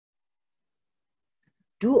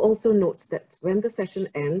Do also note that when the session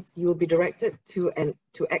ends, you will be directed to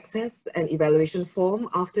access an evaluation form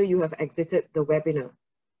after you have exited the webinar.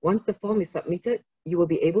 Once the form is submitted, you will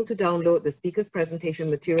be able to download the speaker's presentation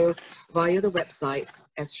materials via the website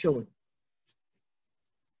as shown.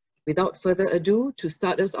 Without further ado, to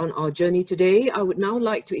start us on our journey today, I would now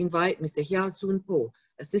like to invite Mr. Hia Soon Po,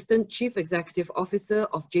 Assistant Chief Executive Officer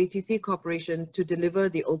of JTC Corporation, to deliver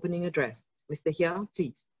the opening address. Mr. Hia,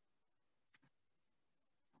 please.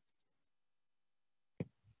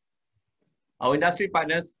 Our industry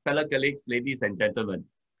partners, fellow colleagues, ladies and gentlemen,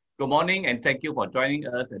 good morning and thank you for joining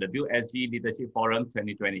us at the BuildSG Leadership Forum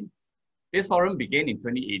 2020. This forum began in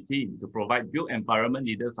 2018 to provide built environment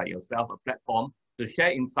leaders like yourself a platform to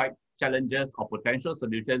share insights, challenges, or potential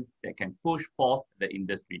solutions that can push forth the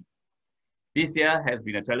industry. This year has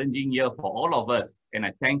been a challenging year for all of us, and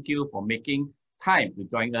I thank you for making time to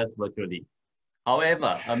join us virtually.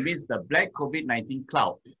 However, amidst the black COVID-19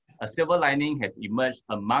 cloud, a silver lining has emerged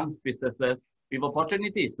amongst businesses with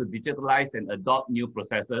opportunities to digitalize and adopt new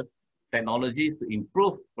processes, technologies to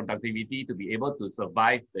improve productivity to be able to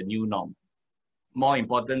survive the new norm. More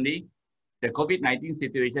importantly, the COVID-19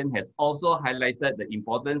 situation has also highlighted the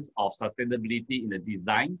importance of sustainability in the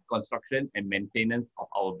design, construction, and maintenance of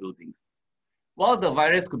our buildings. While the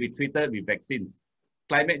virus could be treated with vaccines,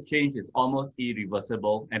 climate change is almost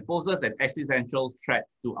irreversible and poses an existential threat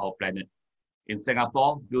to our planet. In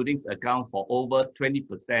Singapore, buildings account for over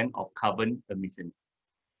 20% of carbon emissions.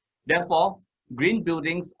 Therefore, green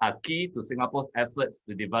buildings are key to Singapore's efforts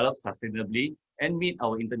to develop sustainably and meet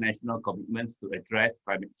our international commitments to address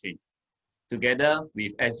climate change. Together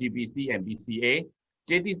with SGBC and BCA,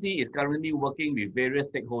 JTC is currently working with various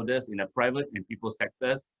stakeholders in the private and people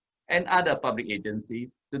sectors and other public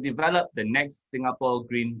agencies to develop the next Singapore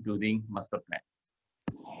Green Building Master Plan.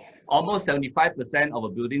 Almost 75% of a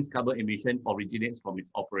building's carbon emission originates from its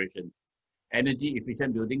operations. Energy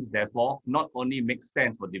efficient buildings, therefore, not only make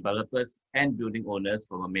sense for developers and building owners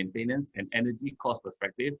from a maintenance and energy cost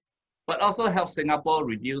perspective, but also help Singapore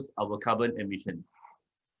reduce our carbon emissions.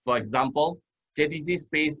 For example, JTC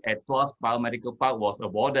space at Tuas Biomedical Park was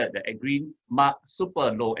awarded the Green Mark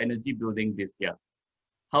Super Low Energy Building this year.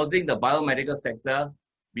 Housing the biomedical sector,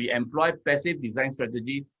 we employ passive design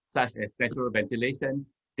strategies such as natural ventilation,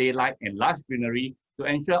 daylight, and lush greenery to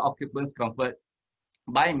ensure occupants' comfort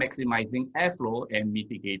by maximizing airflow and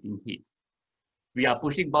mitigating heat. We are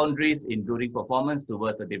pushing boundaries in building performance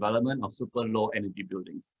towards the development of super low energy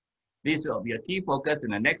buildings. This will be a key focus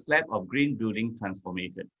in the next lap of green building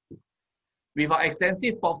transformation. With our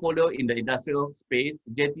extensive portfolio in the industrial space,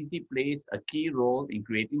 JTC plays a key role in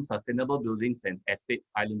creating sustainable buildings and estates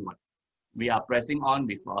island-wide. We are pressing on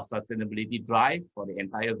with our sustainability drive for the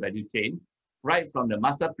entire value chain, right from the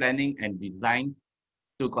master planning and design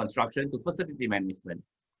to construction to facility management.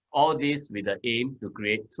 All this with the aim to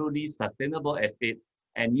create truly sustainable estates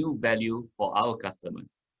and new value for our customers.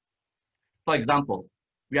 For example,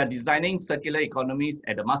 we are designing circular economies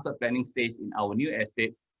at the master planning stage in our new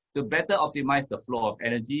estates to better optimize the flow of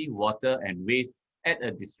energy, water, and waste at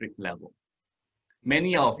a district level.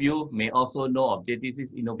 Many of you may also know of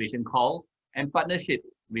JTC's innovation calls and partnership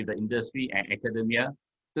with the industry and academia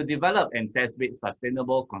to develop and test-bed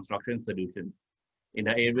sustainable construction solutions. In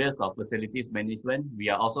the areas of facilities management, we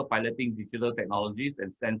are also piloting digital technologies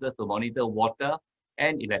and sensors to monitor water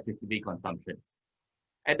and electricity consumption.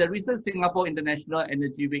 At the recent Singapore International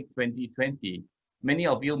Energy Week 2020, many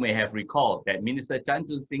of you may have recalled that Minister Chan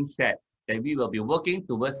Chun Sing shared that we will be working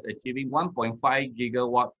towards achieving 1.5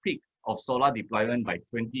 gigawatt peak of solar deployment by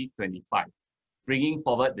 2025, bringing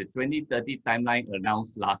forward the 2030 timeline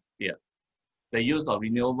announced last year. The use of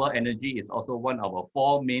renewable energy is also one of our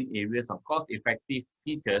 4 main areas of cost-effective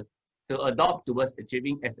features to adopt towards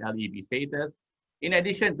achieving SLEB status, in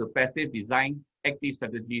addition to passive design, active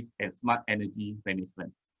strategies, and smart energy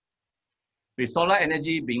management. With solar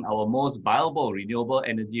energy being our most viable renewable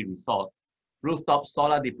energy resource, rooftop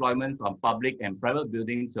solar deployments on public and private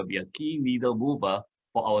buildings will be a key needle mover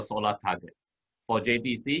for our solar target. For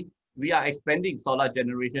JTC, we are expanding solar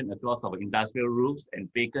generation across our industrial roofs and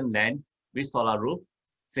vacant land with Solar Roof,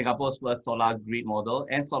 Singapore's first solar grid model,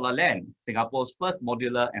 and Solar Land, Singapore's first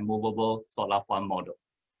modular and movable solar farm model.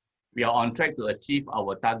 We are on track to achieve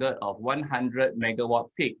our target of 100 megawatt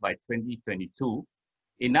peak by 2022,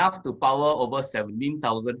 enough to power over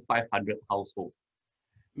 17,500 households.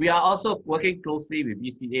 We are also working closely with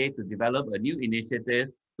BCA to develop a new initiative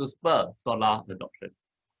to spur solar adoption.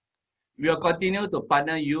 We will continue to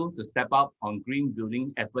partner you to step up on green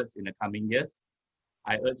building efforts in the coming years.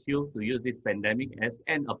 I urge you to use this pandemic as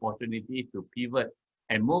an opportunity to pivot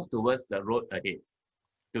and move towards the road ahead.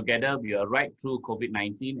 Together, we will ride through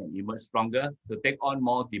COVID-19 and emerge stronger to take on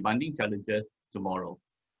more demanding challenges tomorrow.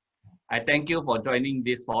 I thank you for joining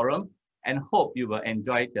this forum and hope you will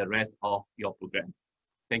enjoy the rest of your program.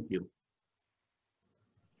 Thank you.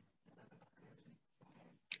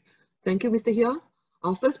 Thank you, Mr. Hia.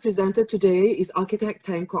 Our first presenter today is Architect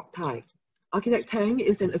Tang Kok Tai. Architect Tang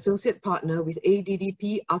is an associate partner with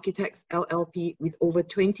ADDP Architects LLP with over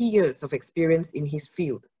 20 years of experience in his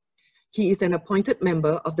field. He is an appointed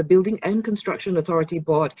member of the Building and Construction Authority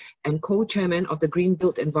Board and co-chairman of the Green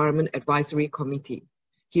Built Environment Advisory Committee.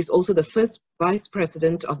 He is also the first vice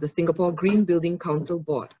president of the Singapore Green Building Council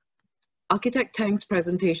Board. Architect Tang's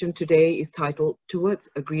presentation today is titled Towards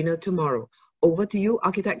a Greener Tomorrow. Over to you,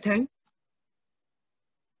 Architect Tang.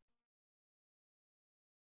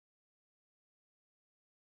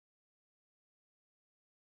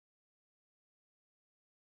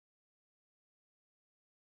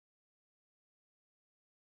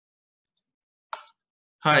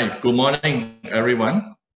 Hi, good morning,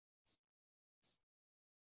 everyone.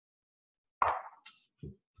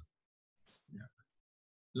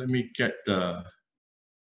 Let me get the...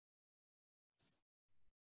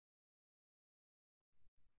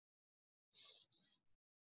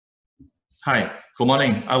 Hi, good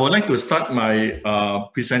morning. I would like to start my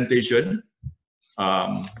presentation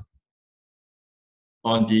on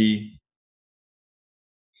the...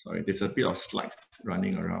 Sorry, there's a bit of slides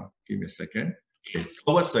running around. Give me a second. Okay,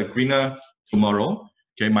 towards the greener tomorrow.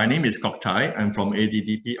 Okay, my name is Kok Tai. I'm from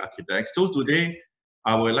ADDP Architects. So today,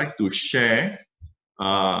 I would like to share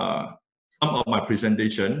some of my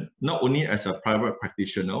presentation, not only as a private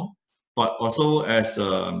practitioner, but also as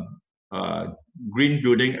a Green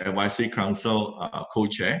Building Advisory Council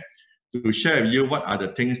co-chair, to share with you what are the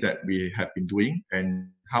things that we have been doing and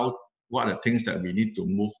what are the things that we need to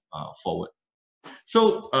move forward.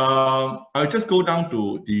 So I'll just go down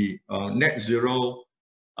to the net zero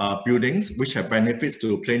buildings, which have benefits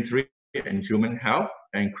to planetary and human health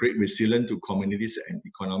and create resilience to communities and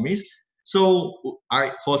economies. So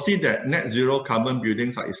I foresee that net zero carbon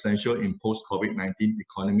buildings are essential in post-COVID-19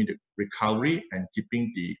 economy recovery and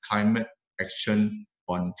keeping the climate action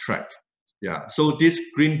on track. Yeah, so this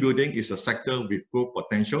green building is a sector with growth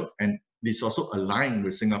potential and is also aligned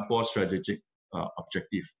with Singapore's strategic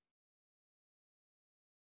objective.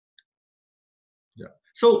 Yeah.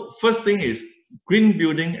 So first thing is green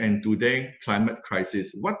building and today climate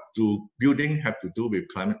crisis. What do building have to do with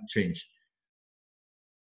climate change?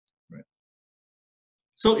 Right.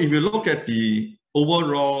 So if you look at the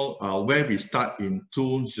overall where we start in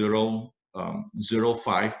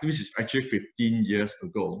 2005, this is actually 15 years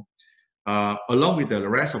ago. Along with the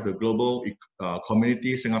rest of the global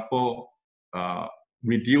community, Singapore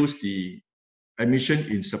reduced the emission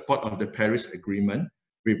in support of the Paris Agreement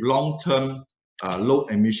with long-term low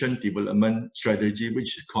emission development strategy,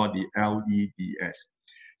 which is called the LEDS.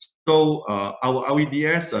 So our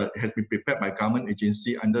LEDS has been prepared by government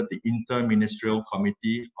agency under the Inter-Ministerial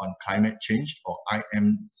Committee on Climate Change, or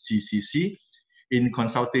IMCCC, in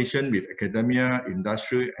consultation with academia,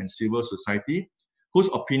 industry, and civil society, whose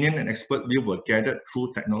opinion and expert view were gathered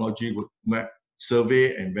through technology roadmap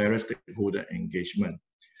survey and various stakeholder engagement.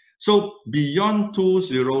 So beyond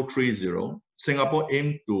 2030, Singapore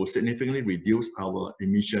aimed to significantly reduce our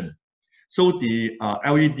emission. So the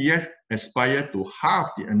LEDS aspire to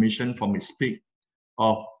halve the emission from its peak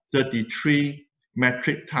of 33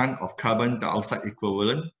 metric ton of carbon dioxide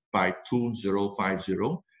equivalent by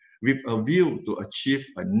 2050, with a view to achieve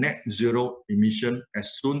a net zero emission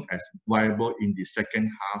as soon as viable in the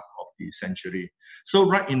second half of the century. So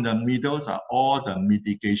right in the middle are all the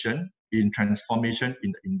mitigation in transformation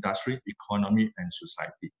in the industry, economy, and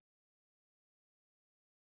society.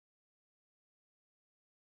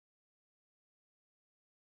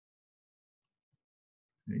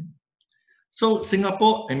 Okay. So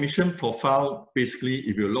Singapore emission profile, basically,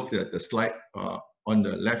 if you look at the slide on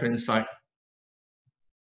the left-hand side,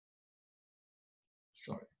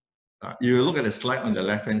 sorry. If you look at the slide on the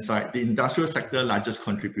left-hand side, the industrial sector largest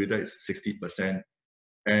contributor is 60%.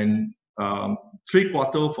 And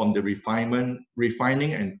 3/4 from the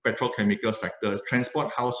refining and petrochemical sectors,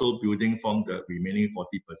 transport, household, building form the remaining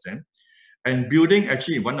 40%. And building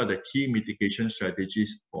actually one of the key mitigation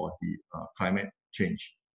strategies for the climate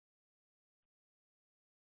change.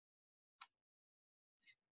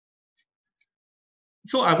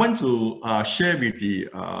 So I want to share with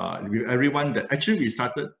everyone that actually we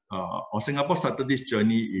started, or Singapore started this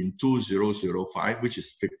journey in 2005, which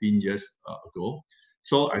is 15 years ago.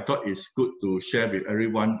 So I thought it's good to share with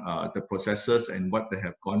everyone the processes and what they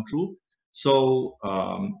have gone through. So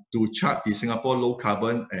to chart the Singapore low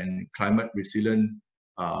carbon and climate resilient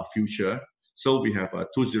future. So we have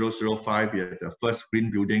 2005, we had the first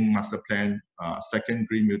green building master plan, second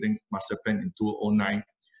green building master plan in 2009,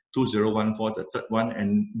 2014, the third one,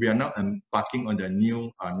 and we are now embarking on the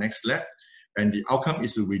new next lap. And the outcome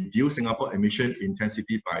is to reduce Singapore emission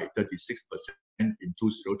intensity by 36% in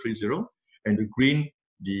 2030, and to green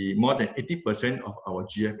the more than 80% of our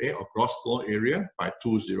GFA or gross floor area by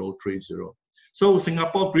 2030. So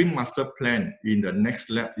Singapore Green Master Plan in the next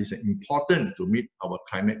lap is important to meet our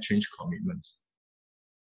climate change commitments.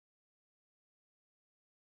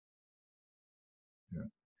 Yeah.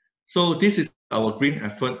 So this is our green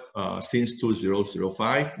effort since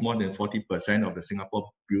 2005. More than 40% of the Singapore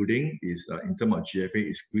building is, in terms of GFA,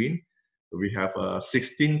 is green. We have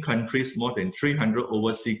 16 countries, more than 300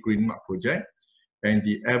 overseas green mark projects, and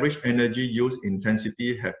the average energy use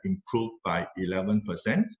intensity have improved by 11%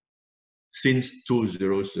 since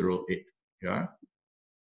 2008. Yeah.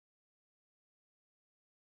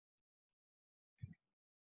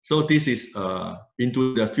 So this is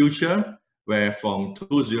into the future, where from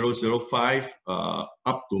 2005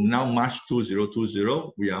 up to now March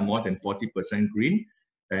 2020, we are more than 40% green,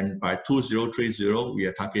 and by 2030 we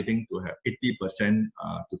are targeting to have 80%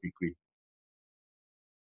 to be green.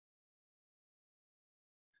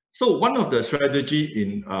 So one of the strategy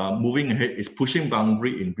in moving ahead is pushing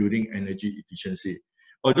boundary in building energy efficiency.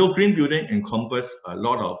 Although green building encompass a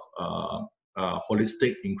lot of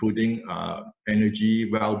holistic, including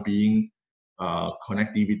energy, well-being,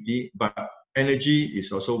 connectivity, but energy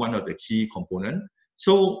is also one of the key components.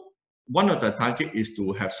 So one of the target is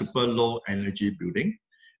to have super low energy building,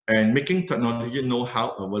 and making technology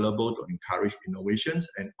know-how available to encourage innovations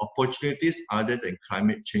and opportunities other than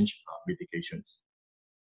climate change mitigations.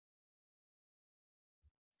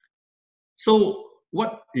 So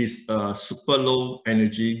what is a super low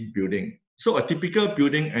energy building? So a typical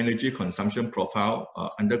building energy consumption profile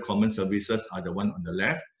under common services are the one on the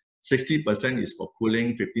left. 60% is for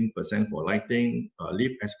cooling, 15% for lighting,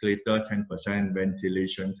 lift, escalator, 10%,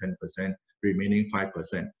 ventilation, 10%, remaining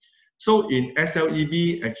 5%. So in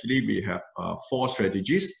SLED, actually we have 4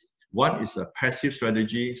 strategies. One is a passive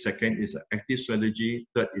strategy, second is an active strategy,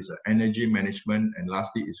 third is energy management, and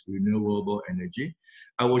lastly is renewable energy.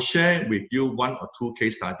 I will share with you 1 or 2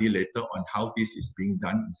 case study later on how this is being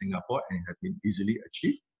done in Singapore and has been easily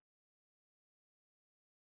achieved.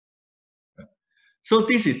 So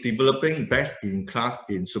this is developing best in class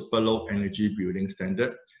in super low energy building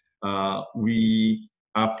standard. We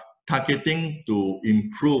are targeting to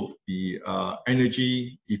improve the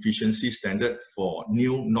energy efficiency standard for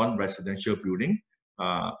new non-residential building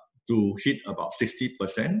to hit about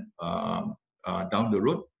 60% down the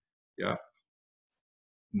road. Yeah.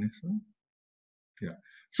 Next one. Yeah.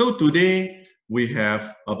 So today we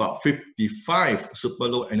have about 55 super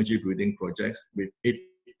low energy building projects with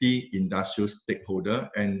 80 industrial stakeholders,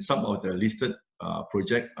 and some of the listed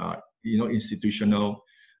projects are, institutional,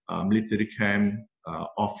 military camp,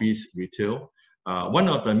 office, retail. One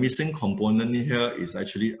of the missing component here is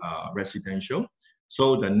actually residential.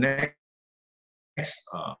 So the next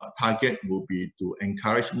target will be to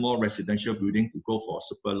encourage more residential building to go for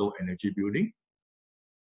super low energy building.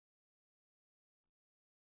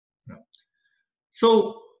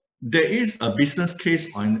 So there is a business case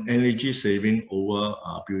on energy saving over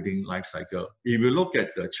building life cycle. If you look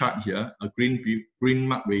at the chart here, a green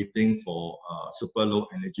mark rating for super low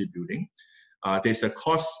energy building, there's a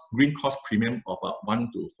green cost premium of about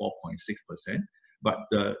 1 to 4.6%, but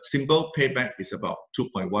the simple payback is about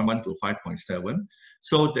 2.11 to 5.7.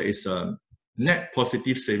 So there is a net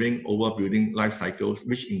positive saving over building life cycles,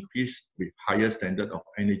 which increase with higher standard of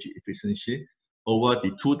energy efficiency over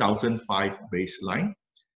the 2005 baseline.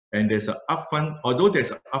 And there's an upfront, although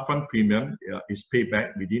there's an upfront premium, is paid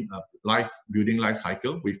back within a building life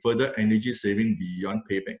cycle with further energy saving beyond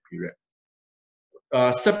payback period.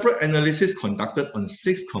 Separate analysis conducted on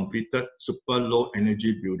 6 completed super low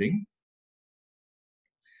energy building.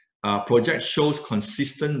 Project shows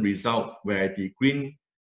consistent result where the green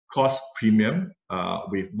cost premium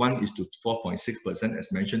with 1 is to 4.6%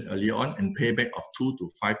 as mentioned earlier on, and payback of 2 to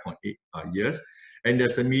 5.8 years. And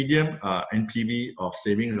there's a medium NPV of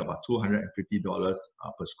saving about $250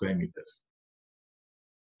 per square meters.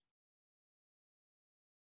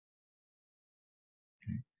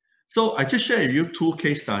 Okay. So I just share with you 2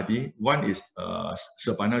 case study. One is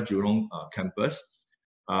Sabana Jurong campus.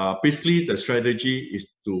 Basically, the strategy is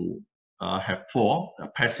to have 4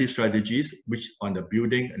 passive strategies, which on the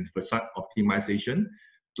building and facade optimization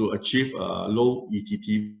to achieve low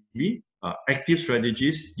ETTV. Active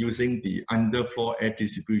strategies using the underfloor air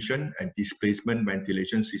distribution and displacement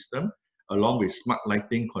ventilation system, along with smart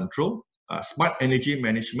lighting control smart energy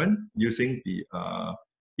management using the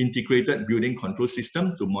integrated building control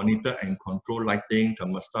system to monitor and control lighting,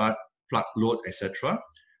 thermostat, plug load, etc.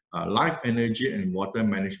 Live energy and water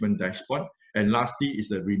management dashboard. And lastly is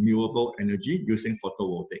the renewable energy using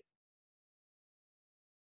photovoltaic.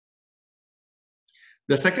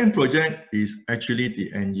 The second project is actually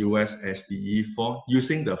the NUS SDE for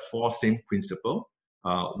using the 4 same principle,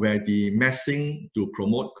 where the massing to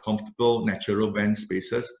promote comfortable natural vent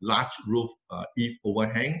spaces, large roof eave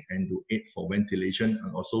overhang, and to aid for ventilation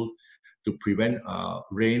and also to prevent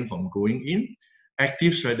rain from going in.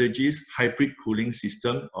 Active strategies, hybrid cooling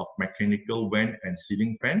system of mechanical vent and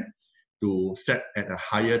ceiling fan to set at a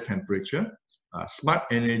higher temperature. Smart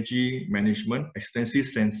energy management, extensive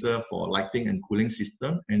sensor for lighting and cooling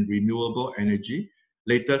system, and renewable energy,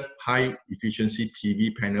 latest high efficiency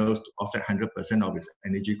PV panels to offset 100% of its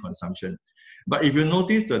energy consumption. But if you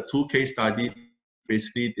notice the 2 case study,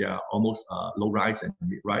 basically they are almost low rise and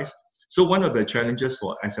mid rise. So one of the challenges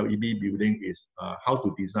for SLEB building is how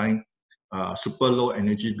to design super low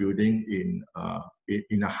energy building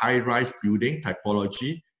in a high rise building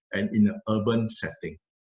typology and in an urban setting.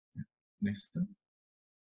 Next one.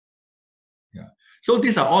 Yeah. So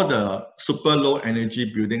these are all the super low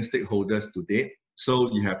energy building stakeholders today.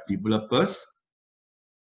 So you have developers.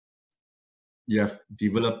 You have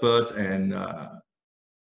developers and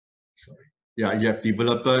you have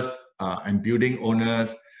developers and building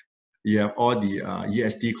owners. You have all the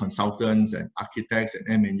ESD consultants and architects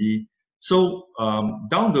and M&E. So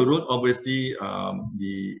down the road, obviously,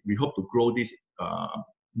 we hope to grow this.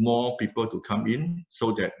 More people to come in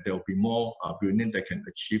so that there will be more building that can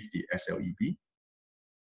achieve the SLEB.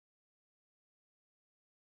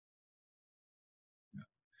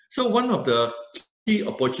 So one of the key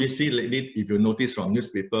opportunities lately, if you notice from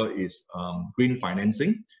newspaper, is green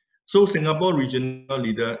financing. So Singapore regional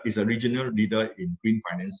leader is a regional leader in green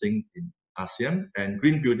financing in ASEAN, and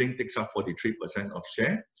green building takes up 43% of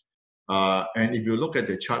share. And if you look at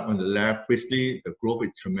the chart on the left, basically the growth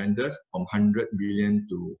is tremendous, from 100 billion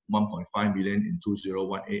to 1.5 billion in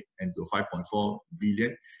 2018 and to 5.4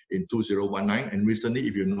 billion in 2019. And recently,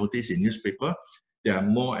 if you notice in newspaper, there are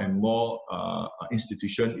more and more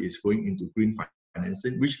institutions is going into green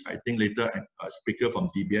financing, which I think later a speaker from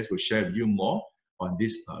DBS will share with you more on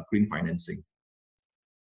this green financing.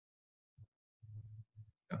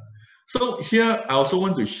 So here, I also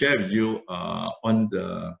want to share with you on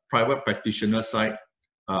the private practitioner side,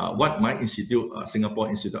 what my institute, Singapore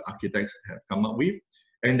Institute of Architects, have come up with.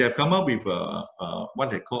 And they've come up with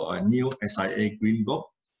what they call a new SIA Green Book.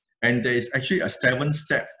 And there is actually a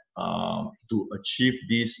 7-step to achieve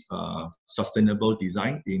this sustainable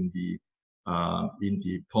design in the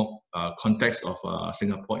context of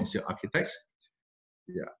Singapore Institute of Architects.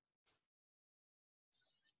 Yeah.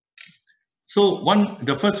 So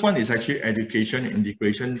the first one is actually education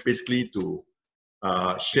integration, basically to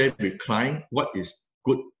share with client what is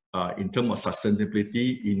good in terms of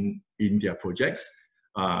sustainability in their projects.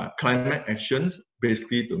 Climate actions,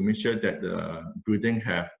 basically to make sure that the building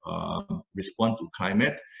have respond to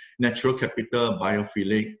climate. Natural capital,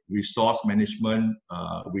 biophilic, resource management,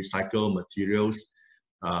 recycle materials,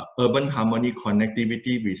 urban harmony,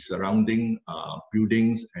 connectivity with surrounding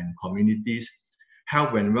buildings and communities.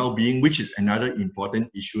 Health and well-being, which is another important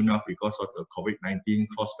issue now because of the COVID-19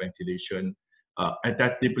 cross ventilation,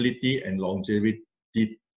 adaptability and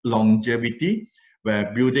longevity,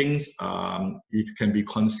 where buildings, if can be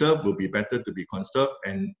conserved, will be better to be conserved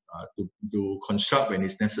and to construct when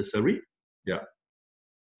it's necessary. Yeah.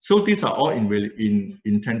 So these are all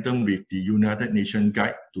in tandem with the United Nations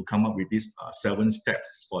Guide to come up with these 7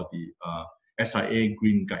 steps for the SIA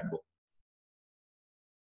Green Guidebook.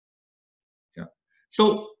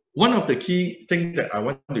 So one of the key things that I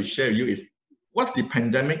want to share with you is what's the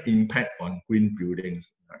pandemic impact on green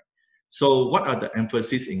buildings? Right? So what are the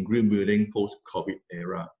emphasis in green building post-COVID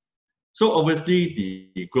era? So obviously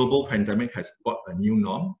the global pandemic has brought a new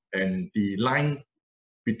norm, and the line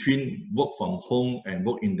between work from home and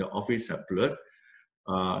work in the office have blurred.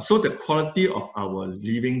 So the quality of our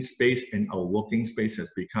living space and our working space has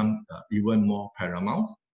become even more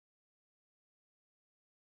paramount.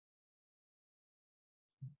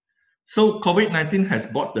 So COVID-19 has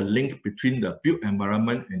brought the link between the built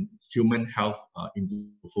environment and human health into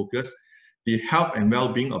focus. The health and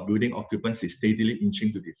well-being of building occupants is steadily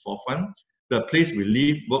inching to the forefront. The place we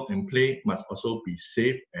live, work, and play must also be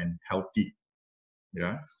safe and healthy.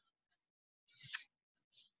 Yeah.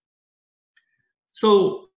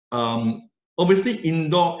 So obviously,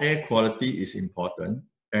 indoor air quality is important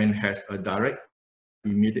and has a direct,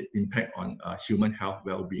 immediate impact on human health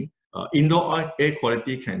well-being. Indoor air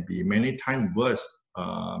quality can be many times worse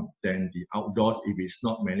than the outdoors if it's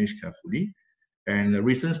not managed carefully. And a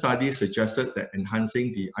recent study suggested that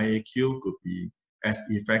enhancing the IAQ could be as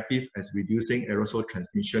effective as reducing aerosol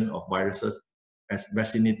transmission of viruses as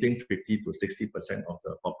vaccinating 50 to 60% of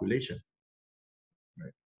the population.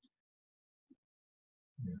 Right.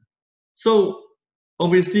 Yeah. So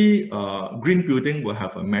obviously, green building will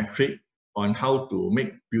have a metric on how to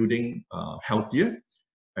make building healthier.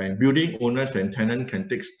 And building owners and tenants can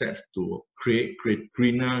take steps to create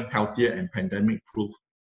greener, healthier, and pandemic-proof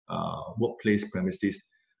workplace premises.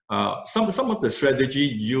 Some of the strategy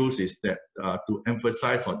used is that to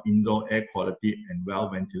emphasize on indoor air quality and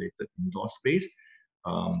well-ventilated indoor space.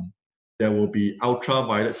 There will be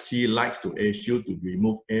ultraviolet C lights to AHU to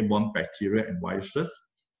remove airborne bacteria and viruses.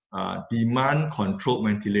 Demand-controlled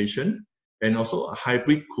ventilation, and also a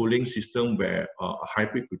hybrid cooling system where a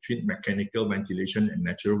hybrid between mechanical ventilation and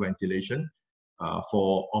natural ventilation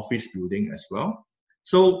for office building as well.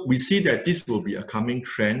 So we see that this will be a coming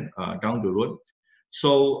trend down the road.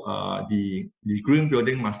 So the Green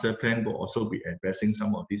Building Master Plan will also be addressing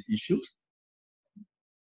some of these issues.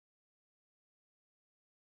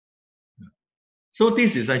 So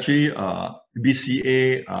this is actually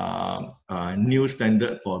BCA new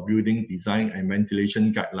standard for building design and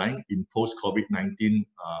ventilation guideline in post-COVID-19.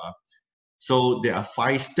 So there are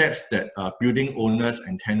 5 steps that building owners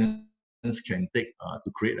and tenants can take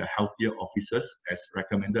to create a healthier offices as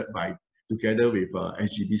recommended by together with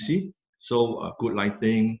SGBC. So good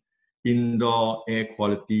lighting, indoor air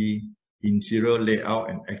quality, interior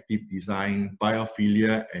layout and active design,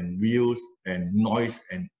 biophilia and wheels, and noise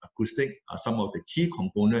and acoustic are some of the key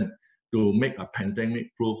components to make a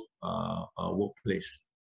pandemic-proof workplace.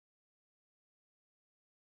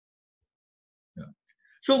 Yeah.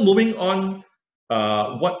 So moving on,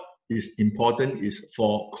 what is important is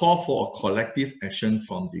call for a collective action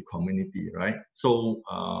from the community, right? So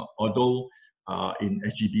although in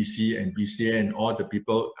SGBC and BCA and all the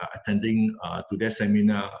people attending to that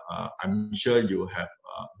seminar, I'm sure you have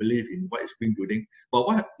believe in what is green building, but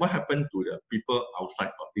what happened to the people outside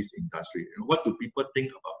of this industry? What do people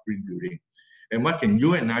think about green building? And what can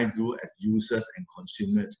you and I do as users and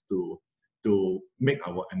consumers to make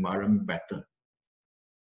our environment better?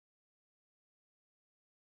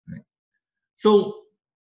 Right. So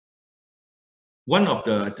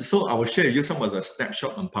I will share with you some of the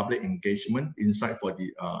snapshot on public engagement insight for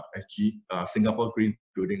the Singapore Green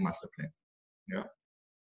Building Master Plan. Yeah.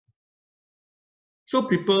 So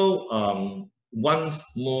people want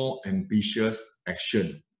more ambitious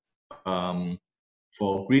action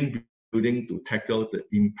for green building to tackle the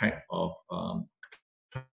impact of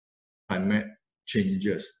climate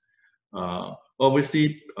changes.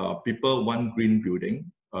 Obviously, people want green building,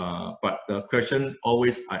 but the question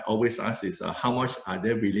I always ask is how much are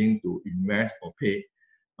they willing to invest or pay,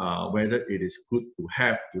 whether it is good to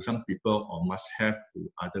have to some people or must have to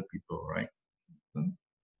other people, right?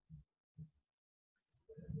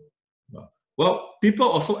 Well, people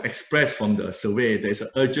also express from the survey there's an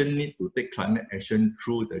urgent need to take climate action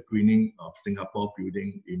through the greening of Singapore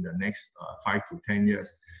building in the next 5 to 10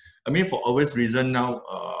 years. I mean, for obvious reason now,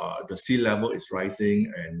 the sea level is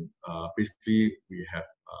rising, and basically we have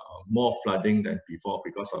more flooding than before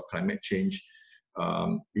because of climate change.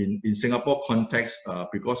 In Singapore context,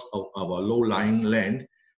 because of our low-lying land,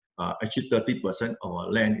 actually 30% of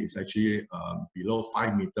our land is actually below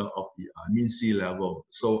 5 meters of the mean sea level.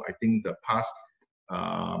 So I think the past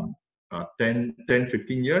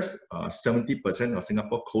 10-15 years, 70% of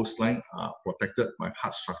Singapore coastline are protected by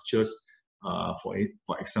hard structures, for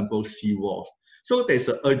example, seawalls. So there's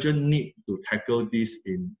an urgent need to tackle this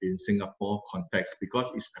in Singapore context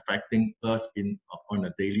because it's affecting us on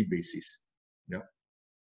a daily basis. Yeah.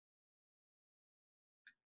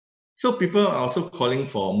 So people are also calling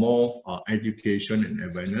for more education and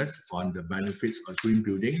awareness on the benefits of green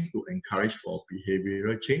building to encourage for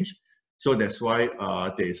behavioral change. So that's why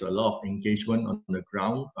there is a lot of engagement on the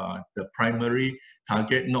ground. The primary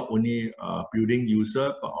target not only building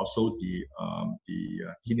user but also the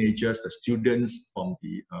teenagers, the students from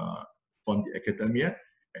the academia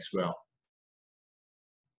as well.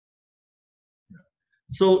 Yeah.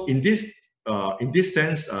 So in this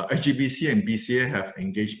sense, SGBC and BCA have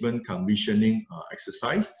engagement commissioning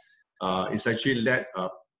exercise. It's actually led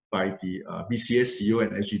by the BCA CEO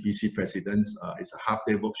and SGBC presidents. It's a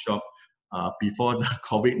half-day workshop before the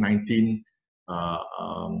COVID-19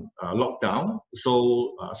 lockdown.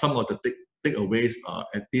 So some of the takeaways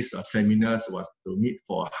at these seminars was the need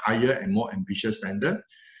for a higher and more ambitious standard.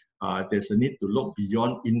 there's a need to look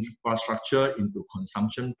beyond infrastructure into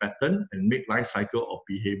consumption pattern and make life cycle of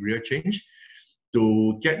behavior change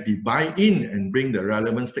to get the buy-in and bring the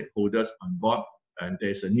relevant stakeholders on board. And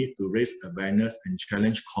there's a need to raise awareness and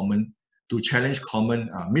challenge common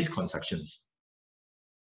misconceptions.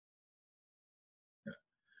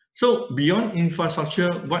 So beyond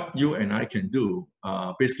infrastructure, what you and I can do,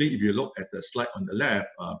 basically, if you look at the slide on the left,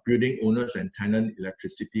 building owners and tenant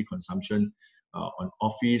electricity consumption on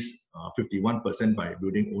office, 51% by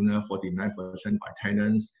building owner, 49% by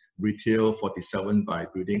tenants, retail, 47% by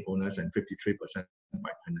building owners, and 53%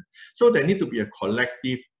 by tenants. So there need to be a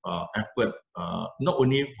collective effort, not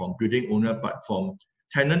only from building owner, but from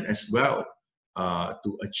tenant as well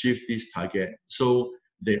to achieve this target. So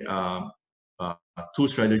there are two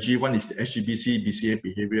strategies. One is the SGBC BCA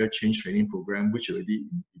Behavior Change Training Program, which already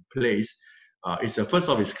in place. It's a first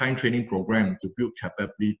of its kind training program to build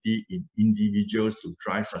capability in individuals to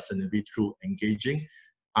drive sustainability through engaging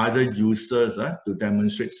other users to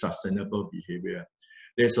demonstrate sustainable behavior.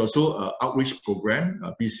 There's also an outreach program,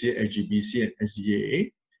 BCA, SGBC, and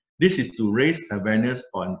SDAA. This is to raise awareness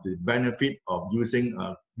on the benefit of using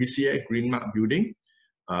BCA Green Mark building,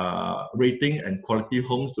 rating and quality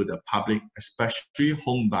homes to the public, especially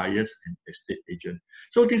home buyers and estate agents.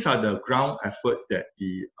 So these are the ground effort that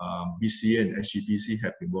the BCA and SGBC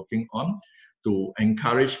have been working on to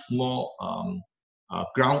encourage more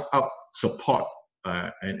ground up support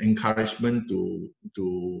and encouragement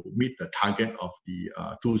to meet the target of the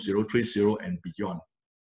 2030 and beyond.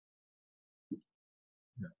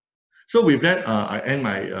 Yeah. So with that, I end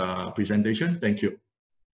my presentation. Thank you.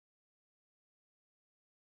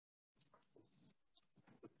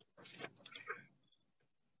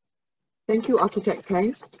 Thank you, Architect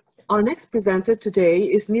Tang. Our next presenter today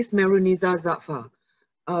is Ms. Meruniza Zafar.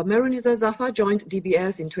 Meruniza Zafar joined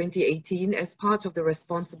DBS in 2018 as part of the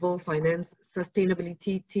Responsible Finance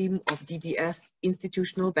Sustainability team of DBS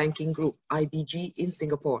Institutional Banking Group, IBG, in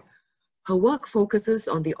Singapore. Her work focuses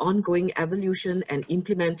on the ongoing evolution and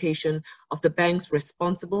implementation of the bank's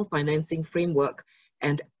responsible financing framework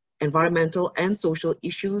and environmental and social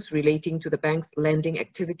issues relating to the bank's lending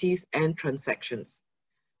activities and transactions.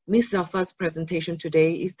 Ms. Zafar's presentation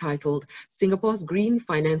today is titled Singapore's Green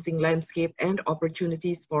Financing Landscape and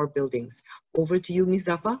Opportunities for Buildings. Over to you, Ms.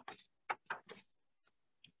 Zafar.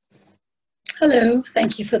 Hello,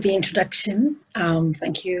 thank you for the introduction.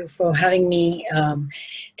 Thank you for having me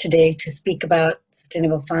today to speak about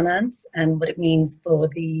sustainable finance and what it means for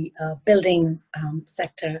the building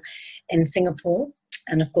sector in Singapore,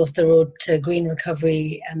 and of course the road to green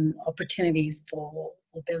recovery and opportunities for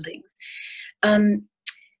buildings.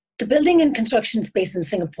 The building and construction space in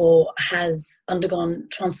Singapore has undergone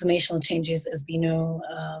transformational changes, as we know,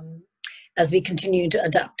 as we continue to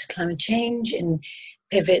adapt to climate change and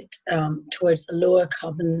pivot towards a lower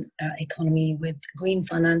carbon economy with green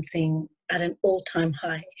financing at an all-time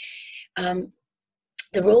high.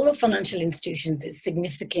 The role of financial institutions is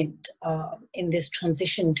significant in this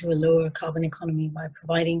transition to a lower carbon economy by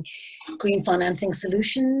providing green financing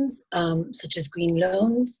solutions such as green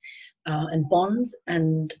loans and bonds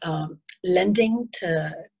and lending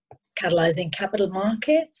to catalyzing capital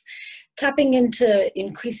markets, tapping into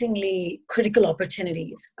increasingly critical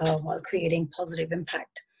opportunities while creating positive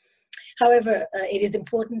impact. However, it is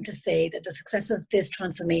important to say that the success of this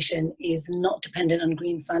transformation is not dependent on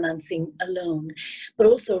green financing alone, but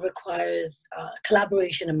also requires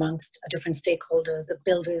collaboration amongst different stakeholders, the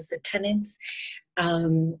builders, the tenants,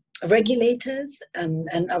 regulators,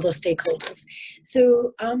 and other stakeholders.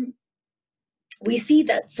 So we see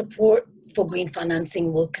that support for green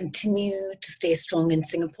financing will continue to stay strong in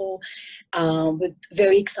Singapore with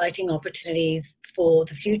very exciting opportunities for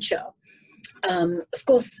the future. Of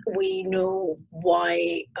course, we know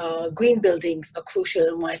why green buildings are crucial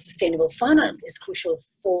and why sustainable finance is crucial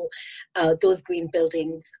for those green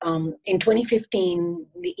buildings. In 2015,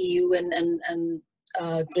 the EU and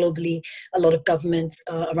globally, a lot of governments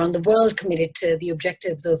around the world committed to the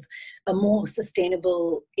objectives of a more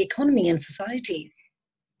sustainable economy and society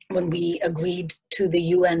when we agreed to the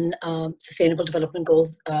UN Sustainable Development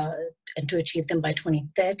Goals and to achieve them by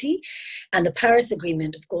 2030, and the Paris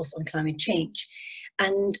Agreement, of course, on climate change.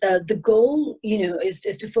 And the goal, is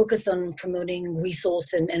to focus on promoting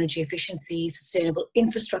resource and energy efficiency, sustainable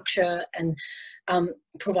infrastructure, and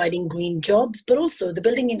providing green jobs. But also, the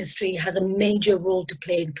building industry has a major role to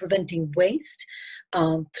play in preventing waste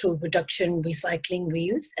through reduction, recycling,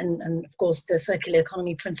 reuse, and of course, the circular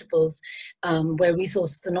economy principles where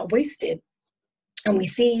resources are not wasted. And we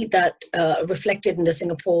see that reflected in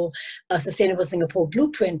the Sustainable Singapore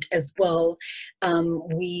Blueprint as well.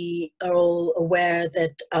 We are all aware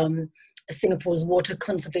that Singapore's water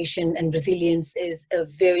conservation and resilience is a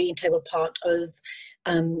very integral part of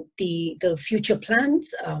the future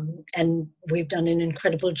plans, and we've done an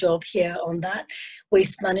incredible job here on that.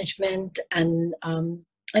 Waste management and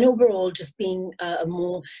overall just being a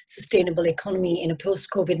more sustainable economy in a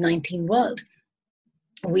post-COVID-19 world.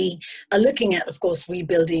 We are looking at, of course,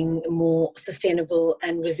 rebuilding more sustainable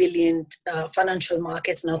and resilient financial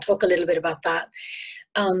markets, and I'll talk a little bit about that.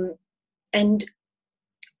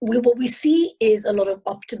 What we see is a lot of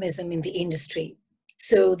optimism in the industry.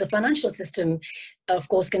 So the financial system, of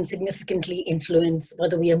course, can significantly influence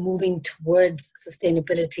whether we are moving towards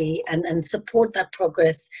sustainability and support that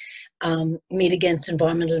progress made against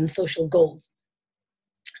environmental and social goals.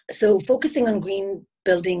 So focusing on green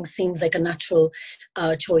building seems like a natural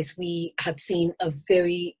choice. We have seen a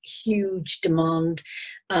very huge demand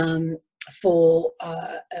for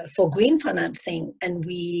green financing, and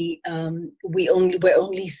we're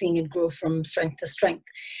only seeing it grow from strength to strength.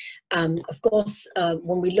 Of course,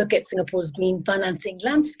 when we look at Singapore's green financing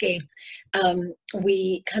landscape,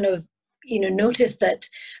 we kind of notice that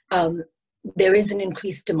there is an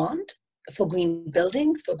increased demand for green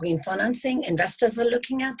buildings, for green financing. Investors are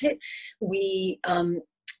looking at it. We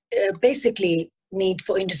basically need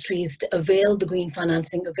for industries to avail the green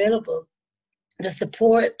financing available, the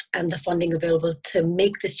support and the funding available to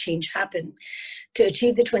make this change happen. To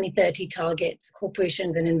achieve the 2030 targets,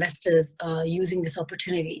 corporations and investors are using this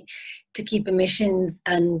opportunity to keep emissions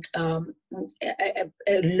and low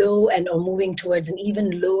and or moving towards an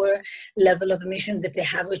even lower level of emissions if they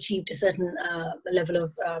have achieved a certain level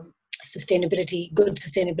of good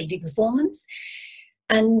sustainability performance.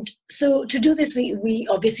 And so to do this, we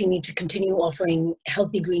obviously need to continue offering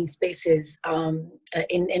healthy green spaces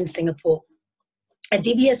in Singapore. At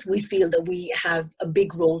DBS, we feel that we have a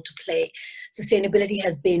big role to play. Sustainability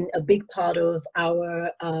has been a big part of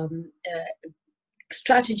our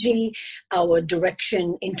strategy, our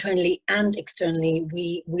direction internally and externally.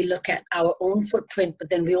 We look at our own footprint, but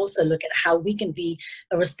then we also look at how we can be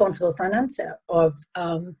a responsible financer of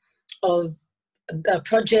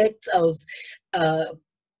projects, of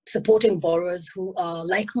supporting borrowers who are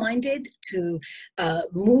like-minded to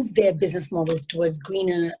move their business models towards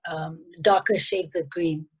greener, darker shades of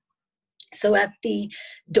green. So at the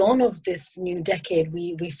dawn of this new decade,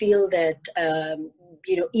 we feel that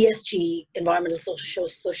ESG, environmental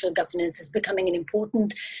social governance, is becoming an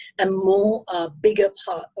important and more bigger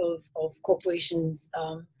part of corporations'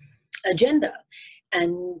 agenda.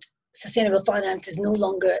 And sustainable finance is no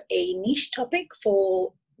longer a niche topic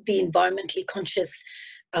for the environmentally conscious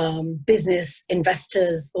business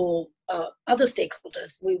investors or other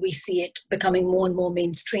stakeholders. We see it becoming more and more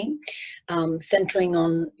mainstream, centering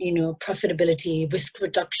on profitability, risk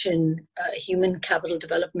reduction, human capital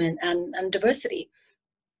development, and diversity.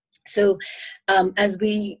 So as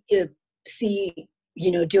we see,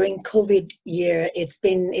 during COVID year, it's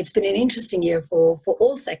been an interesting year for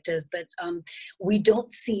all sectors, but we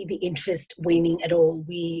don't see the interest waning at all.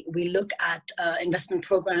 We look at investment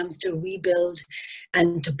programs to rebuild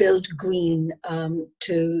and to build green,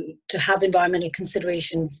 to have environmental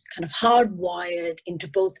considerations kind of hardwired into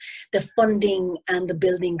both the funding and the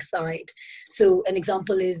building side. So an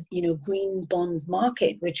example is, green bonds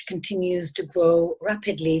market, which continues to grow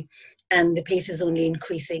rapidly, and the pace is only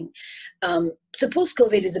increasing. So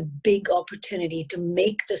post-COVID is a big opportunity to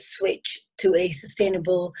make the switch to a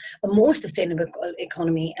more sustainable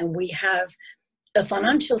economy. And we have a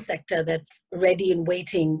financial sector that's ready and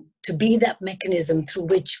waiting to be that mechanism through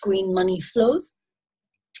which green money flows.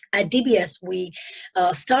 At DBS, we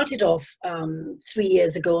started off 3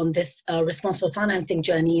 years ago on this responsible financing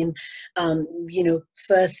journey. And,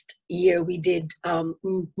 first year we did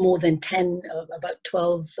more than 10, about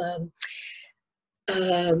 12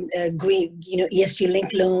 green, ESG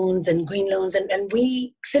linked loans and green loans. And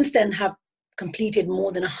we since then have completed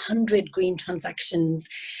more than 100 green transactions,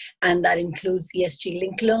 and that includes ESG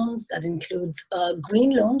linked loans, that includes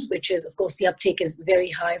green loans, which is, of course, the uptake is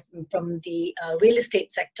very high from the real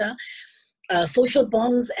estate sector, social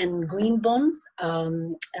bonds and green bonds.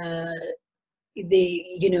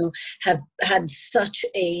 They, have had such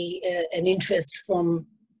an interest from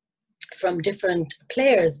different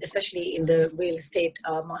players, especially in the real estate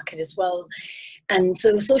market as well. And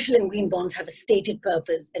so social and green bonds have a stated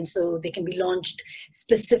purpose, and so they can be launched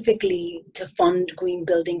specifically to fund green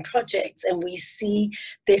building projects. And we see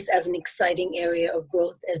this as an exciting area of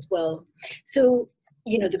growth as well. So,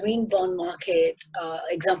 the green bond market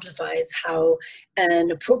exemplifies how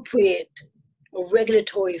an appropriate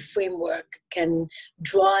regulatory framework can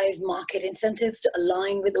drive market incentives to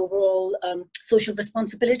align with overall social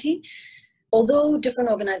responsibility. Although different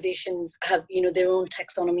organizations have, their own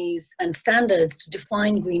taxonomies and standards to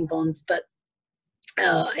define green bonds, but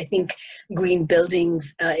I think green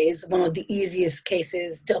buildings is one of the easiest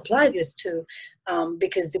cases to apply this to,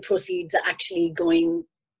 because the proceeds are actually going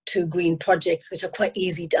to green projects, which are quite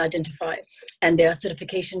easy to identify. And there are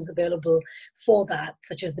certifications available for that,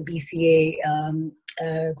 such as the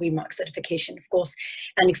BCA Green Mark certification, of course,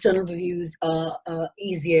 and external reviews are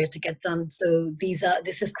easier to get done. So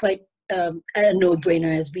this is quite a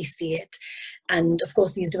no-brainer as we see it. And of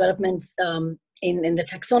course, these developments in the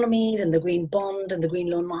taxonomies and the green bond and the green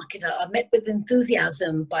loan market are met with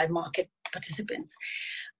enthusiasm by market participants.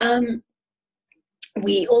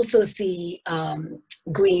 We also see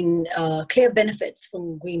clear benefits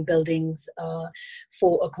from green buildings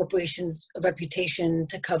for a corporation's reputation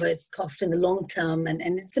to cover its cost in the long term and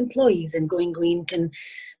its employees. And going green can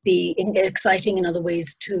be exciting in other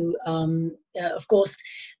ways too. Of course,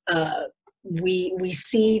 we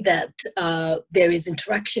see that there is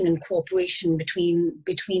interaction and cooperation between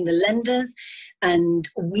the lenders, and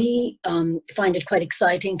we find it quite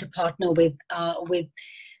exciting to partner with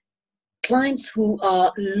clients who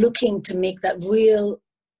are looking to make that real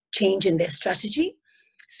change in their strategy.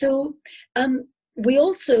 So we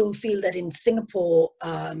also feel that in Singapore,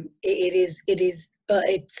 it's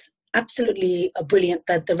absolutely brilliant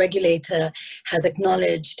that the regulator has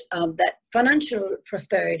acknowledged that financial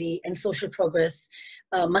prosperity and social progress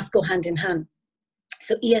must go hand in hand.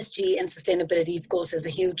 So ESG and sustainability, of course, is a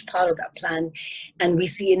huge part of that plan. And we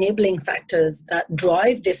see enabling factors that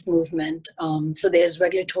drive this movement. So there's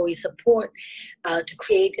regulatory support to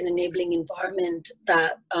create an enabling environment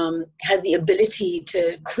that has the ability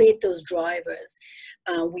to create those drivers.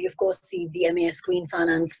 We, of course, see the MAS Green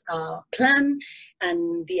Finance Plan,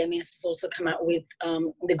 and the MAS has also come out with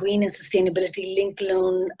the Green and Sustainability Linked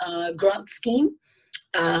Loan Grant Scheme,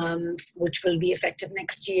 which will be effective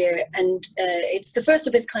next year. And it's the first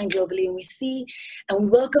of its kind globally, and we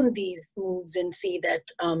welcome these moves and see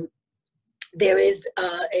that there is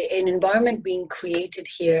an environment being created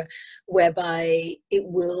here whereby it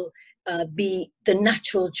will be the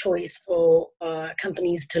natural choice for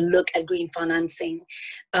companies to look at green financing.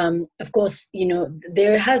 Of course,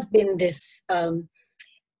 there has been this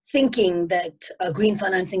thinking that green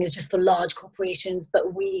financing is just for large corporations,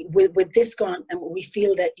 but with this grant, and we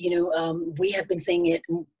feel that we have been saying it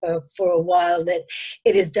for a while, that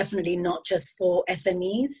it is definitely not just for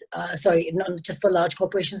SMEs, not just for large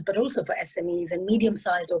corporations, but also for SMEs and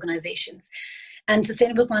medium-sized organizations. And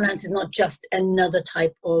sustainable finance is not just another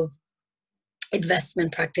type of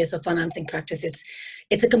investment practice or financing practice.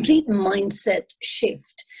 It's a complete mindset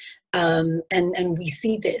shift. And we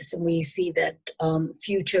see this, and we see that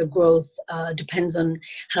future growth depends on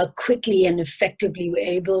how quickly and effectively we're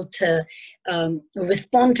able to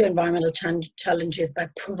respond to environmental challenges by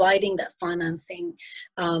providing that financing,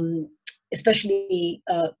 especially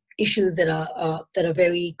issues that are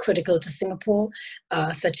very critical to Singapore,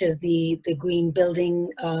 such as the green building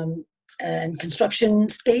and construction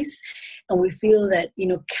space. And we feel that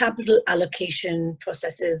capital allocation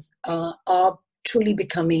processes are truly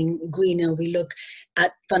becoming greener. We look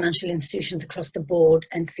at financial institutions across the board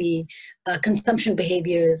and see consumption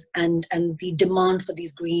behaviors and the demand for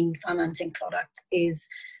these green financing products is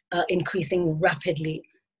increasing rapidly.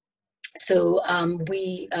 So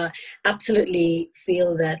we absolutely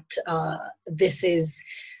feel that this is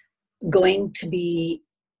going to be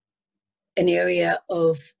an area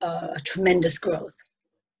of tremendous growth.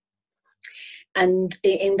 And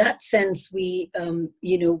in that sense, we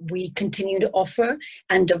continue to offer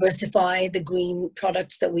and diversify the green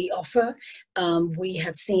products that we offer. We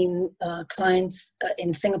have seen clients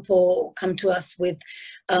in Singapore come to us with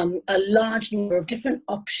a large number of different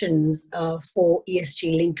options for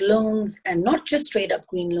ESG-linked loans, and not just straight-up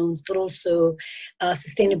green loans, but also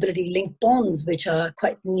sustainability-linked bonds, which are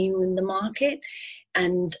quite new in the market.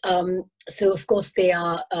 And so, of course,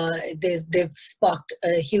 they've sparked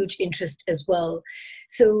a huge interest as well.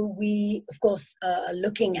 So we, of course, are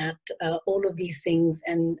looking at all of these things,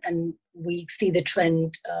 and we see the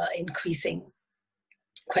trend increasing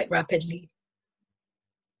quite rapidly.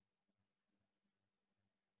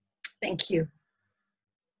 Thank you.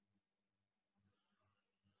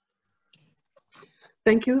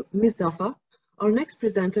 Thank you, Ms. Zafar. Our next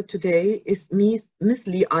presenter today is Ms.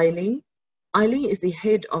 Lee Eileen. Eileen is the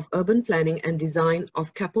Head of Urban Planning and Design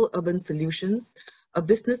of Keppel Urban Solutions, a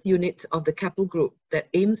business unit of the Keppel Group that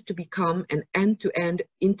aims to become an end-to-end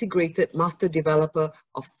integrated master developer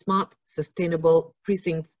of smart, sustainable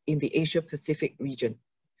precincts in the Asia-Pacific region.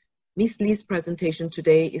 Ms. Lee's presentation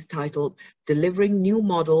today is titled Delivering New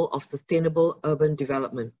Model of Sustainable Urban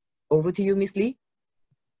Development. Over to you, Ms. Lee.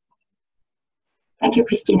 Thank you,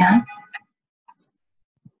 Christina.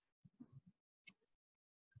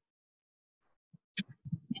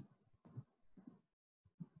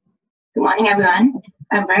 Good morning, everyone.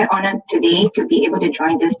 I'm very honored today to be able to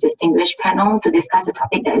join this distinguished panel to discuss a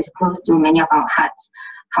topic that is close to many of our hearts,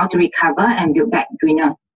 how to recover and build back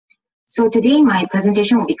greener. So today, my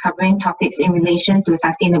presentation will be covering topics in relation to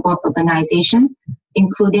sustainable urbanization,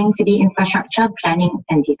 including city infrastructure, planning,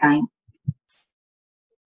 and design.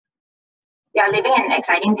 We are living in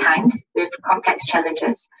exciting times with complex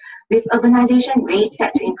challenges, with urbanization rate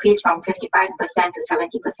set to increase from 55% to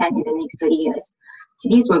 70% in the next 30 years.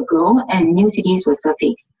 Cities will grow and new cities will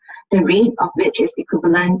surface, the rate of which is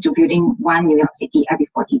equivalent to building one New York City every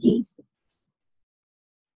 40 days.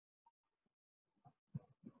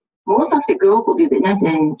 Most of the growth will be witnessed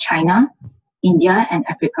in China, India, and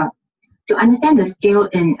Africa. To understand the scale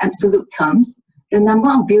in absolute terms, the number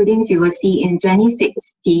of buildings you will see in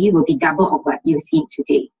 2060 will be double of what you see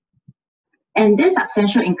today. And this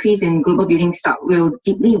substantial increase in global building stock will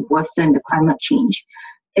deeply worsen the climate change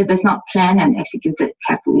if it's not planned and executed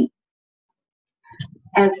carefully.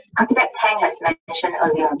 As Architect Tang has mentioned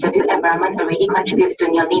earlier, the built environment already contributes to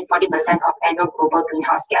nearly 40% of annual global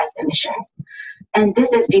greenhouse gas emissions. And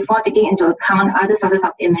this is before taking into account other sources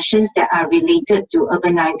of emissions that are related to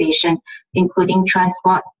urbanization, including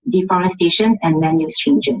transport, deforestation, and land use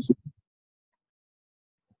changes.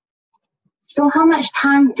 So how much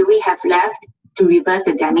time do we have left to reverse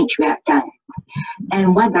the damage we have done?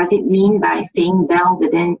 And what does it mean by staying well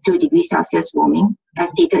within 2 degrees Celsius warming, as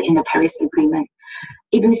stated in the Paris Agreement?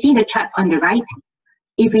 If you see the chart on the right,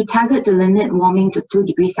 if we target to limit warming to 2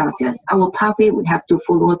 degrees Celsius, our pathway would have to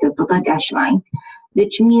follow the purple dashed line,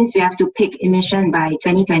 which means we have to peak emission by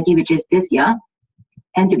 2020, which is this year,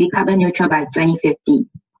 and to be carbon neutral by 2050.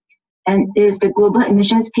 And if the global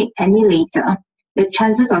emissions peak any later, the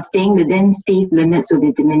chances of staying within safe limits will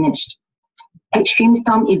be diminished. Extreme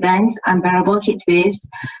storm events, unbearable heat waves,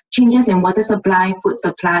 changes in water supply, food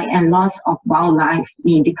supply, and loss of wildlife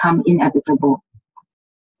may become inevitable.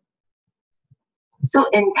 So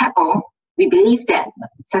in Keppel, we believe that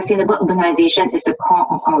sustainable urbanization is the core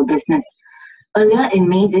of our business. Earlier in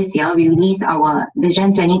May this year, we released our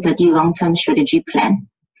Vision 2030 long-term strategy plan,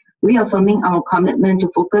 reaffirming our commitment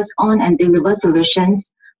to focus on and deliver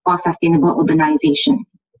solutions for sustainable urbanization.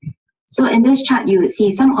 So in this chart, you would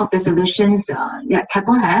see some of the solutions that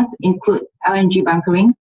Keppel have include LNG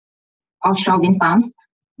bunkering, offshore wind farms,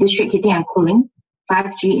 district heating and cooling,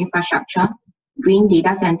 5G infrastructure, green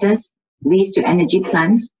data centers, waste-to-energy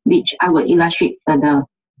plants, which I will illustrate further.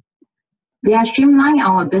 We are streamlining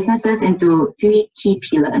our businesses into 3 key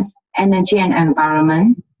pillars: energy and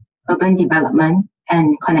environment, urban development,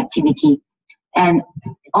 and connectivity. And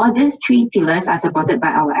all these 3 pillars are supported by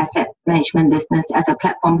our asset management business as a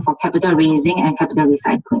platform for capital raising and capital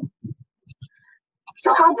recycling.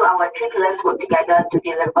 So how do our 3 pillars work together to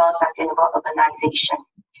deliver sustainable urbanization?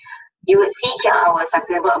 You would see here our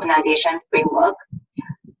sustainable urbanization framework.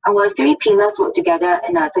 Our 3 pillars work together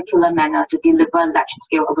in a circular manner to deliver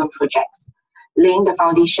large-scale urban projects, laying the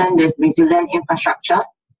foundation with resilient infrastructure,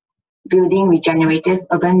 building regenerative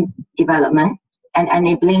urban development, and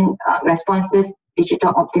enabling responsive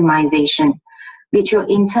digital optimization, which will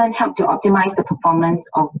in turn help to optimize the performance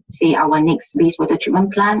of, say, our next wastewater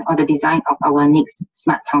treatment plant or the design of our next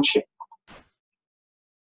smart township.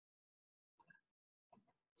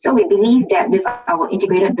 So we believe that with our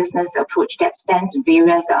integrated business approach that spans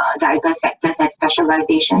various diverse sectors and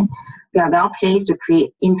specialization, we are well placed to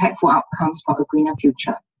create impactful outcomes for a greener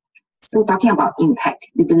future. So talking about impact,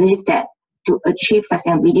 we believe that to achieve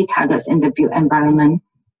sustainability targets in the built environment,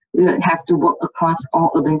 we would have to work across all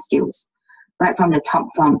urban skills, right from the top,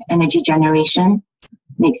 from energy generation,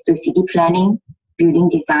 next to city planning, building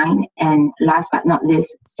design, and last but not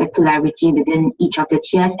least, circularity within each of the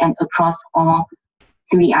tiers and across all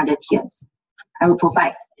 3 other tiers. I will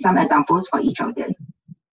provide some examples for each of these.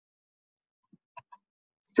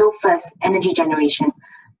 So first, energy generation.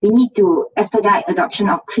 We need to expedite adoption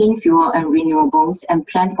of clean fuel and renewables and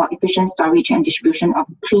plan for efficient storage and distribution of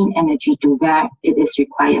clean energy to where it is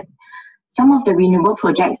required. Some of the renewable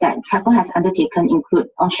projects that Keppel has undertaken include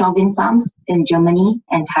offshore wind farms in Germany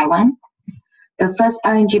and Taiwan, the first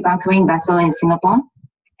LNG bunkering vessel in Singapore,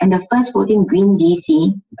 and the first floating green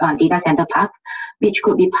DC data center park, which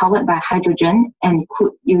could be powered by hydrogen and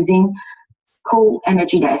could using coal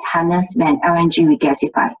energy that is harnessed when LNG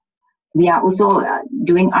regasified. We are also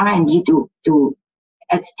doing R&D to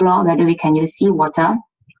explore whether we can use seawater,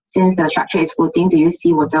 since the structure is floating, to use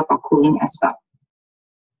seawater for cooling as well.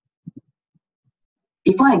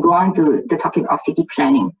 Before I go on to the topic of city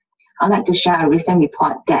planning, I'd like to share a recent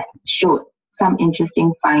report that showed some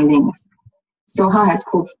interesting findings. So how has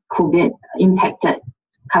COVID impacted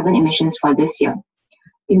carbon emissions for this year?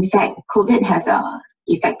 In fact, COVID has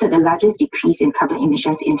affected the largest decrease in carbon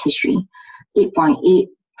emissions in history, 8.8%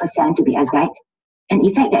 to be exact, an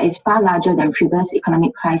effect that is far larger than previous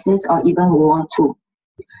economic crisis or even World War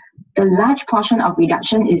II. The large portion of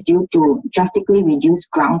reduction is due to drastically reduced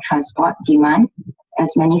ground transport demand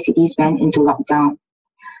as many cities went into lockdown.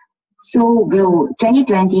 So will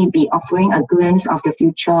 2020 be offering a glimpse of the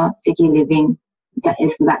future city living that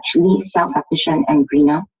is largely self-sufficient and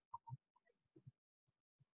greener?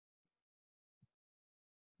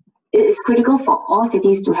 It is critical for all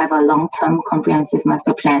cities to have a long-term comprehensive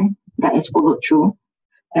master plan that is followed through,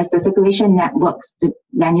 as the circulation networks, the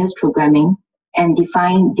land use programming, and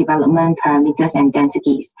define development parameters and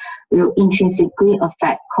densities will intrinsically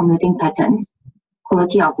affect commuting patterns,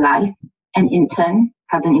 quality of life, and in turn,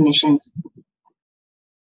 carbon emissions.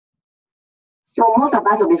 So most of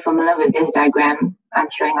us will be familiar with this diagram I'm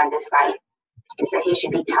showing on this slide. It's the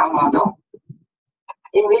HDB town model.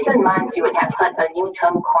 In recent months, you would have heard a new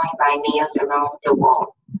term coined by mayors around the world,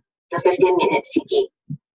 the 15-minute city,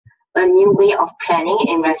 a new way of planning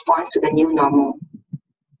in response to the new normal.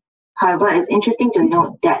 However, it's interesting to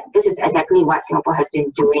note that this is exactly what Singapore has been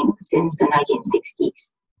doing since the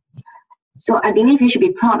 1960s. So I believe we should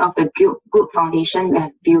be proud of the good foundation we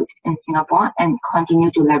have built in Singapore and continue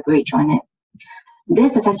to leverage on it.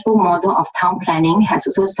 This successful model of town planning has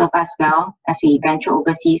also served us well as we venture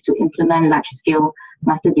overseas to implement large-scale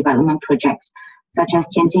master development projects such as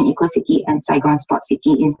Tianjin Eco-City and Saigon Sport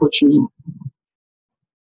City in Ho Chi Minh.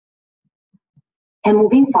 And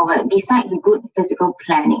moving forward, besides good physical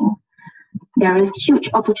planning, there is huge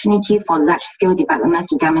opportunity for large-scale developments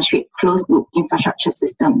to demonstrate closed-loop infrastructure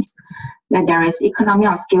systems, where there is economy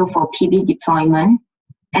of scale for PV deployment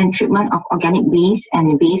and treatment of organic waste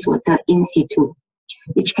and wastewater in situ,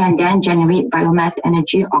 which can then generate biomass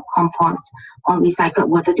energy or compost or recycled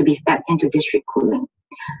water to be fed into district cooling.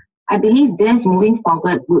 I believe this moving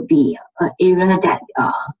forward would be an area that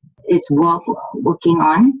is worth working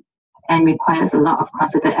on and requires a lot of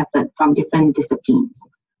concerted effort from different disciplines.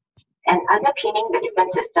 And underpinning the different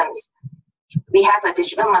systems, we have a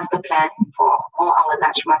digital master plan for all our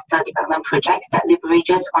large master development projects that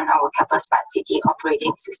leverages on our Keppel Smart City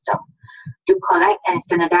operating system to collect and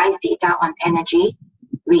standardize data on energy,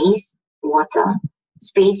 waste, water,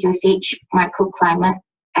 space usage, microclimate,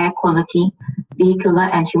 air quality, vehicular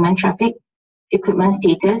and human traffic, equipment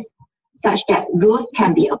status, such that rules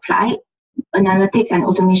can be applied, analytics and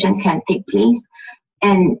automation can take place,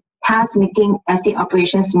 and thus making estate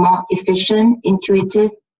operations more efficient,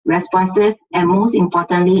 intuitive, responsive, and most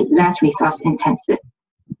importantly, less resource intensive.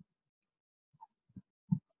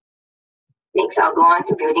 Next, I'll go on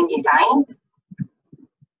to building design.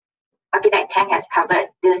 Architect Tang has covered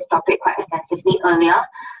this topic quite extensively earlier,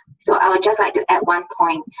 so I would just like to add one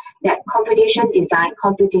point that computational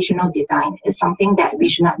design is something that we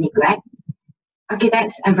should not neglect.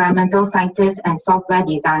 Architects, environmental scientists, and software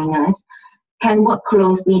designers can work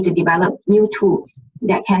closely to develop new tools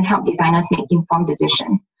that can help designers make informed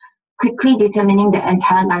decisions, quickly determining the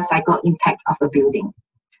entire life cycle impact of a building.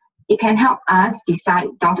 It can help us decide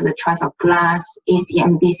down to the choice of glass,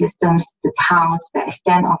 ACMB systems, the tiles, the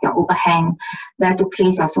extent of your overhang, where to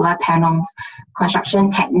place your solar panels,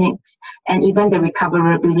 construction techniques, and even the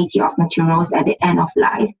recoverability of materials at the end of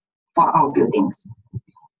life for our buildings.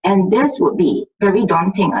 And this would be very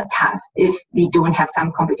daunting a task if we don't have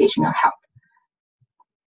some computational help.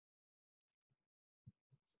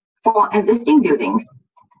 For existing buildings,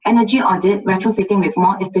 energy audit, retrofitting with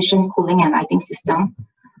more efficient cooling and lighting system,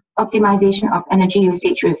 optimization of energy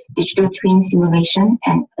usage with digital twin simulation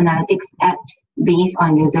and analytics apps based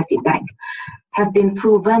on user feedback have been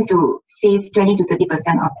proven to save 20 to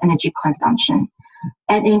 30% of energy consumption.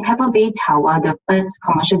 And in Keppel Bay Tower, the first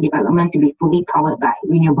commercial development to be fully powered by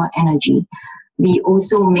renewable energy, we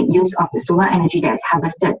also make use of the solar energy that is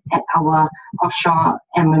harvested at our offshore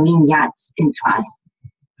and marine yards in Tuas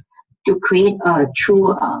to create a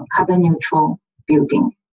true carbon neutral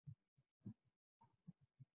building.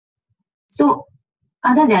 So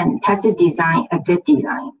other than passive design, active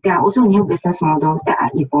design, there are also new business models that are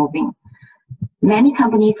evolving. Many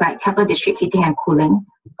companies like Keppel District Heating and Cooling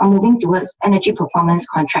are moving towards energy performance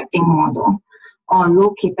contracting model or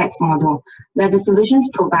low capex model, where the solutions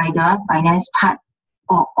provider finance part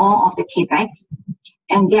or all of the capex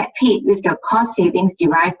and get paid with the cost savings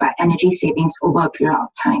derived by energy savings over a period of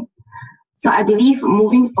time. So I believe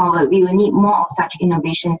moving forward, we will need more of such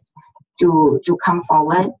innovations to come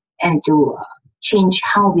forward and to change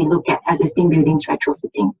how we look at existing buildings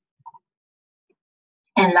retrofitting.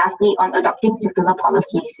 And lastly, on adopting circular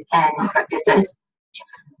policies and practices,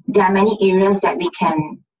 there are many areas that we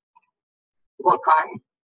can work on.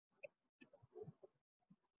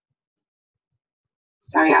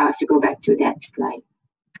 Sorry, I'll have to go back to that slide.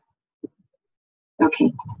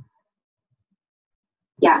 Okay.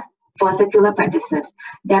 Yeah, for circular practices,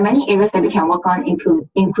 there are many areas that we can work on,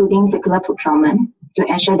 including circular procurement, to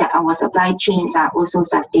ensure that our supply chains are also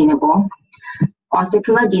sustainable, or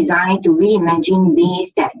circular design to reimagine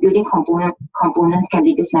ways that building components can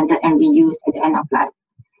be dismantled and reused at the end of life.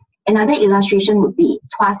 Another illustration would be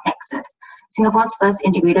Tuas Nexus, Singapore's first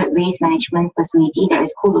integrated waste management facility that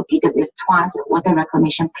is co-located with Tuas Water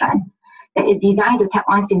Reclamation Plant, that is designed to tap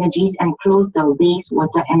on synergies and close the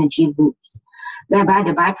wastewater energy loops, whereby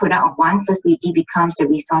the byproduct of one facility becomes the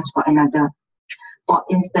resource for another. For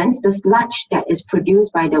instance, the sludge that is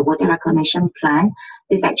produced by the water reclamation plant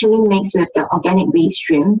is actually mixed with the organic waste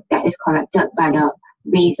stream that is collected by the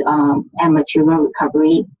waste and material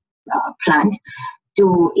recovery plant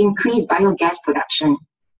to increase biogas production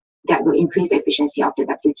that will increase the efficiency of the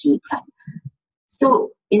WTE plant.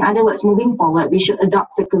 So, in other words, moving forward, we should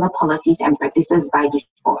adopt circular policies and practices by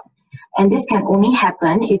default. And this can only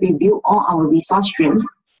happen if we build all our resource streams,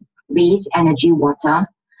 waste, energy, water,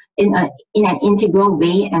 in an integral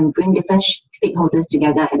way and bring different stakeholders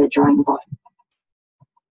together at the drawing board.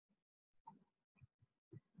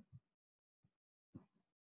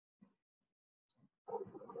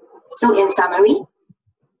 So in summary,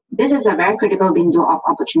 this is a very critical window of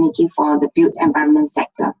opportunity for the built environment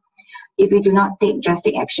sector. If we do not take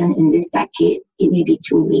drastic action in this decade, it may be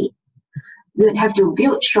too late. We would have to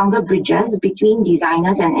build stronger bridges between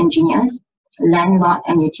designers and engineers, landlord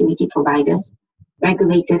and utility providers,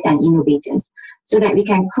 regulators and innovators, so that we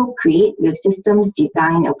can co-create with systems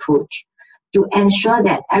design approach to ensure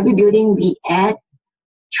that every building we add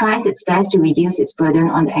tries its best to reduce its burden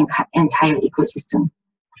on the entire ecosystem.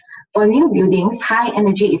 For new buildings, high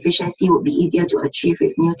energy efficiency would be easier to achieve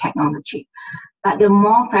with new technology. But the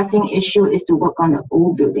more pressing issue is to work on the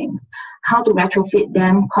old buildings, how to retrofit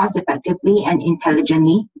them cost effectively and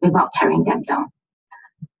intelligently without tearing them down.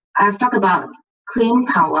 I've talked about clean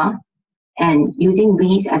power and using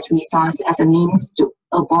waste as resource as a means to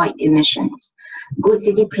avoid emissions, good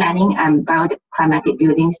city planning and bioclimatic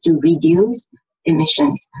buildings to reduce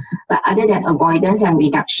emissions. But other than avoidance and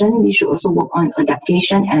reduction, we should also work on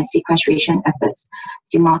adaptation and sequestration efforts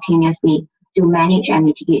simultaneously to manage and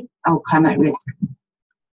mitigate our climate risk.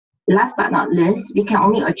 Last but not least, we can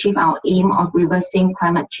only achieve our aim of reversing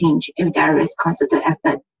climate change if there is concerted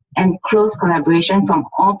effort and close collaboration from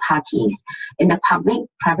all parties in the public,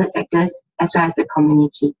 private sectors, as well as the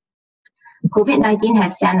community. COVID-19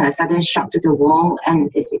 has sent a sudden shock to the world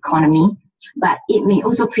and its economy, but it may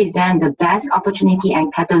also present the best opportunity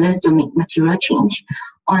and catalyst to make material change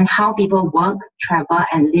on how people work, travel,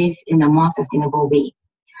 and live in a more sustainable way.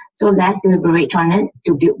 So let's deliberate on it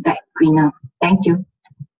to build back greener. Thank you.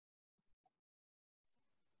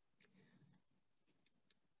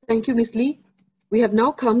 Thank you, Ms. Lee. We have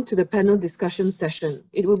now come to the panel discussion session.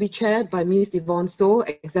 It will be chaired by Ms. Yvonne So,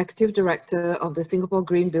 Executive Director of the Singapore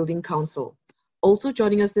Green Building Council. Also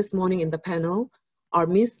joining us this morning in the panel are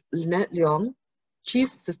Ms. Lynette Leong,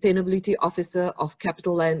 Chief Sustainability Officer of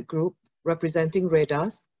Capital Land Group, representing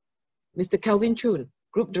REDAS, Mr. Kelvin Chun,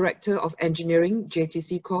 Group Director of Engineering,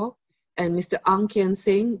 JTC Corp, and Mr. Ang Kian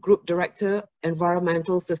Seng, Group Director,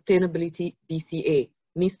 Environmental Sustainability, BCA.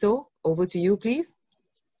 Ms. So, over to you, please.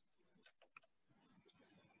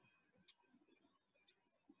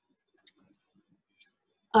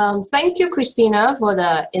 Thank you, Christina, for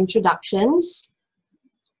the introductions.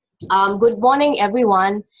 Good morning,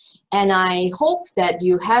 everyone, and I hope that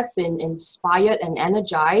you have been inspired and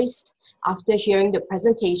energized after hearing the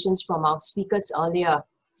presentations from our speakers earlier.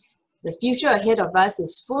 The future ahead of us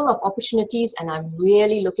is full of opportunities, and I'm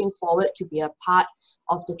really looking forward to be a part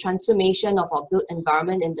of the transformation of our built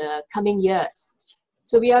environment in the coming years.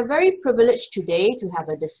 So we are very privileged today to have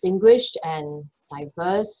a distinguished and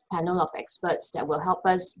diverse panel of experts that will help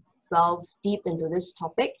us delve deep into this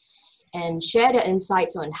topic and share their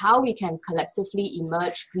insights on how we can collectively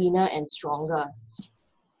emerge greener and stronger.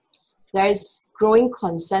 There is growing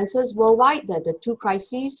consensus worldwide that the two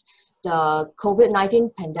crises, the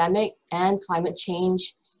COVID-19 pandemic and climate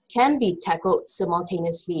change, can be tackled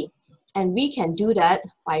simultaneously. And we can do that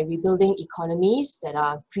by rebuilding economies that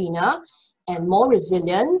are greener and more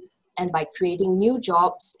resilient, and by creating new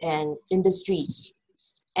jobs and industries.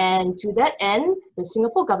 And to that end, the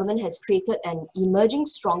Singapore government has created an Emerging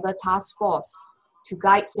Stronger task force to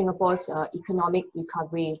guide Singapore's economic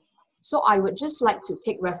recovery. So I would just like to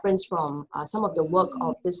take reference from some of the work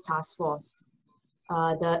of this task force.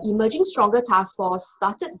 The Emerging Stronger task force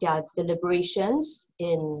started their deliberations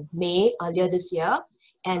in May earlier this year,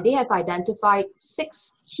 and they have identified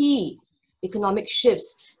 6 key economic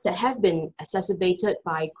shifts that have been exacerbated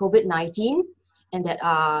by COVID-19 and that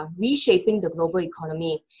are reshaping the global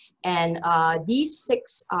economy. And these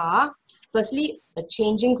 6 are, firstly, a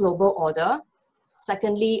changing global order.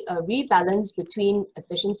 Secondly, a rebalance between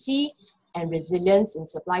efficiency and resilience in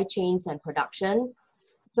supply chains and production.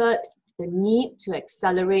 Third, the need to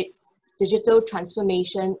accelerate digital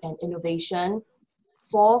transformation and innovation.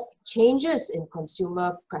 Fourth, changes in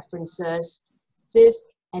consumer preferences. Fifth,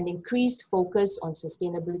 an increased focus on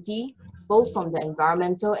sustainability, both from the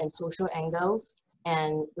environmental and social angles.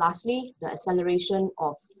 And lastly, the acceleration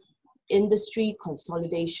of industry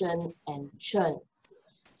consolidation and churn.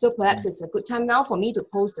 So perhaps it's a good time now for me to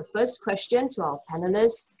pose the first question to our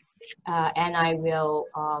panelists. And I will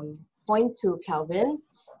point to Kelvin.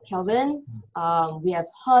 Kelvin, we have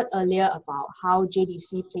heard earlier about how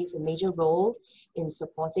JDC plays a major role in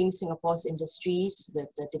supporting Singapore's industries with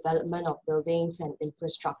the development of buildings and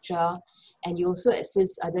infrastructure. And you also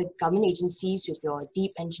assist other government agencies with your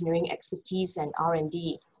deep engineering expertise and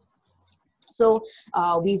R&D. So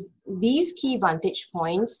with these key vantage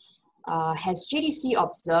points, has JDC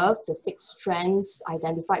observed the 6 trends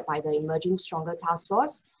identified by the Emerging Stronger Task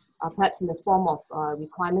Force, perhaps in the form of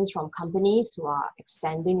requirements from companies who are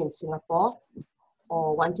expanding in Singapore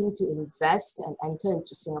or wanting to invest and enter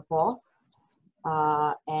into Singapore?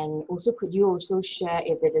 And also, could you also share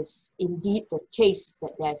if it is indeed the case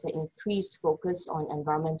that there's an increased focus on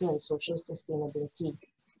environmental and social sustainability?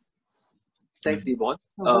 Thanks, Yvonne.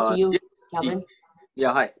 Over to you, Kelvin.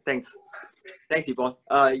 Yeah, hi, thanks. Thanks, Yvonne.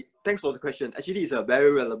 Thanks for the question. Actually, it's a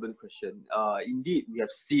very relevant question. Indeed, we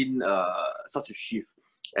have seen such a shift.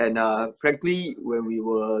 And frankly, when we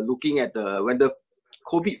were looking at when the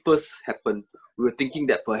COVID first happened, we were thinking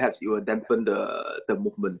that perhaps it will dampen the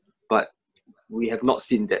movement, but we have not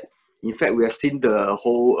seen that. In fact, we have seen the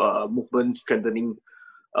whole movement strengthening.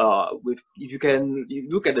 If you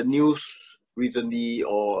look at the news recently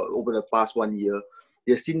or over the past 1 year,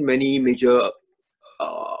 you've seen many major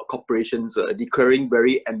corporations declaring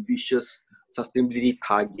very ambitious sustainability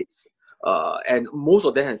targets. And most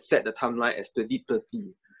of them have set the timeline as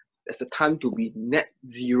 2030 as the time to be net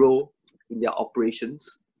zero in their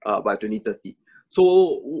operations by 2030.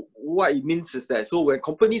 So what it means is that, so when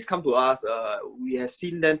companies come to us, we have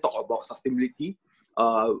seen them talk about sustainability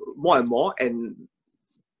more and more, and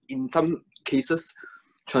in some cases,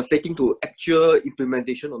 translating to actual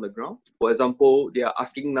implementation on the ground. For example, they are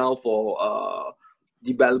asking now for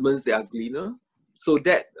developments that are greener. So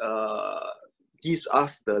that gives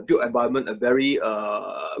us, the built environment, a very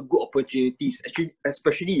good opportunities, actually,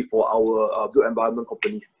 especially for our built environment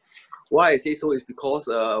companies. Why I say so is because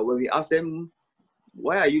when we ask them,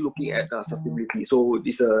 why are you looking at sustainability? So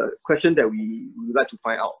it's a question that we would like to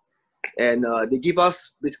find out. And they give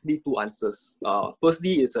us basically 2 answers.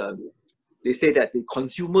 Firstly is they say that the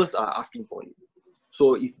consumers are asking for it.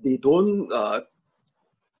 So if they don't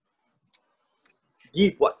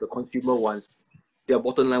give what the consumer wants, their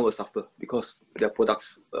bottom line will suffer because their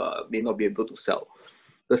products may not be able to sell.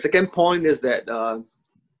 The second point is that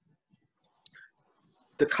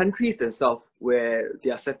the countries themselves where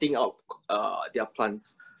they are setting up their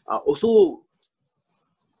plants are also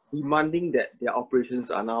demanding that their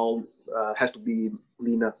operations are now has to be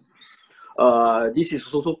leaner. This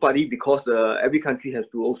is also partly because every country has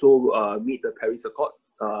to also meet the Paris Accord.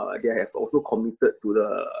 They have also committed to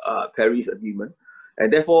the Paris Agreement,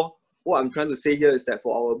 and therefore, what I'm trying to say here is that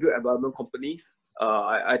for our built environment companies,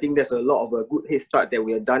 I think there's a lot of a good head start that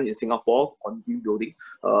we have done in Singapore on green building.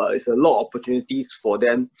 It's a lot of opportunities for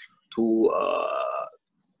them to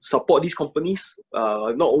support these companies,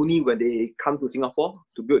 not only when they come to Singapore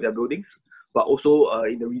to build their buildings, but also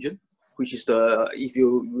in the region, which is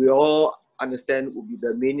we all understand, will be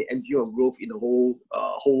the main engine of growth in the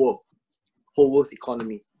whole world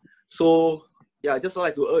economy. So yeah, I just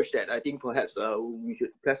like to urge that I think perhaps we should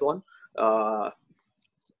press on.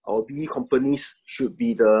 Our BE companies should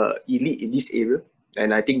be the elite in this area,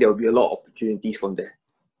 and I think there will be a lot of opportunities from there.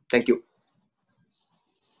 Thank you.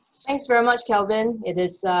 Thanks very much, Kelvin. It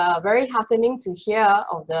is very heartening to hear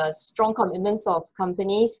of the strong commitments of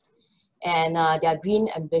companies and their green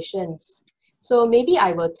ambitions. So maybe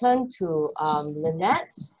I will turn to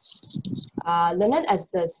Lynette. Lynette, as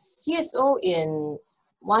the CSO in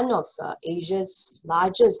one of Asia's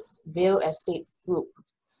largest real estate group,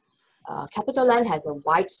 CapitaLand has a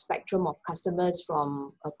wide spectrum of customers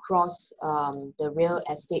from across the real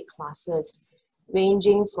estate classes,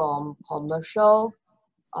 ranging from commercial,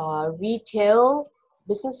 retail,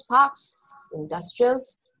 business parks,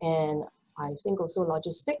 industrials, and I think also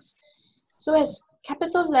logistics. So has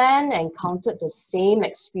CapitaLand encountered the same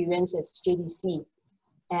experience as JDC?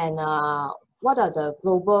 And what are the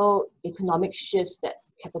global economic shifts that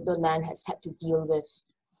CapitaLand has had to deal with?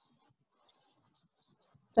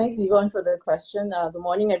 Thanks, Yvonne, for the question. Good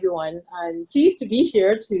morning, everyone. I'm pleased to be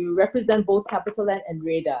here to represent both CapitaLand and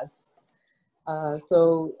Redas. It's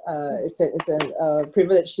a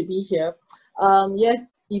privilege to be here.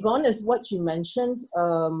 Yes, Yvonne, as what you mentioned,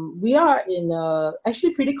 we are in a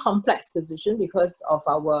actually pretty complex position because of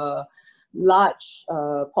our large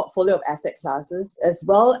portfolio of asset classes, as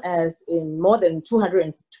well as in more than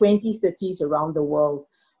 220 cities around the world.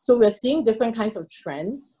 So we're seeing different kinds of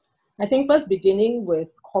trends. I think first beginning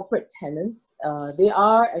with corporate tenants, they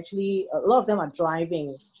are actually, a lot of them are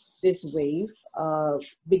driving this wave,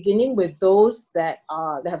 beginning with those that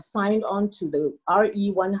have signed on to the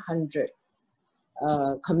RE100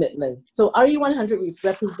 commitment. So RE100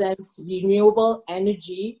 represents renewable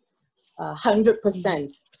energy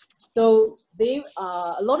 100%. So they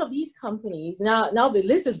a lot of these companies, now the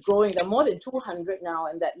list is growing, there are more than 200 now,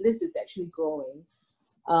 and that list is actually growing.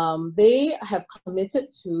 They have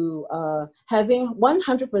committed to having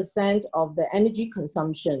 100% of the energy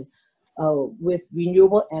consumption with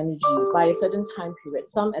renewable energy by a certain time period,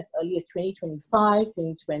 some as early as 2025,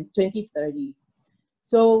 2030.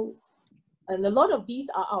 So, and a lot of these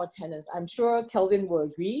are our tenants. I'm sure Kelvin will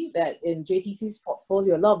agree that in JTC's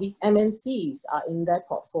portfolio, a lot of these MNCs are in their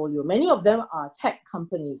portfolio. Many of them are tech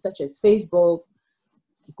companies such as Facebook,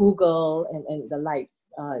 Google, and the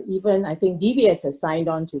likes. Even I think DBS has signed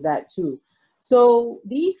on to that too. So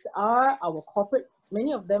these are our corporate,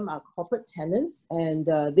 many of them are corporate tenants, and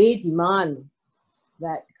they demand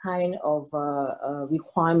that kind of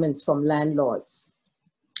requirements from landlords.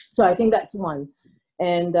 So I think that's one.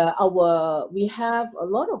 And we have a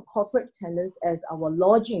lot of corporate tenants as our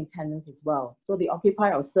lodging tenants as well. So they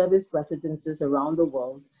occupy our service residences around the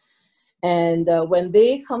world. And when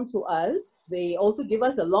they come to us, they also give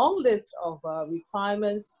us a long list of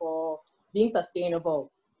requirements for being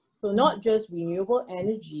sustainable. So not just renewable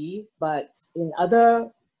energy, but in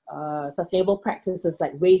other sustainable practices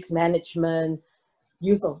like waste management,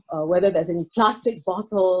 use of whether there's any plastic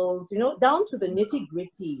bottles, you know, down to the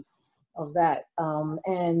nitty-gritty of that.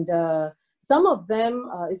 Some of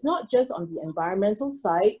them, it's not just on the environmental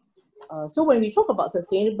side. So when we talk about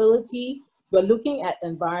sustainability, we're looking at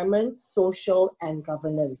environment, social, and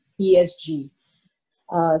governance, ESG.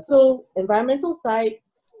 So environmental side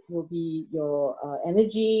will be your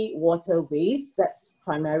energy, water, waste. That's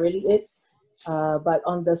primarily it. But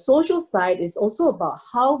on the social side, it's also about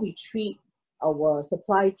how we treat our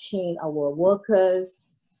supply chain, our workers,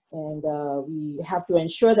 and we have to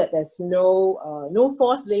ensure that there's no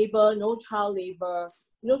forced labor, no child labor.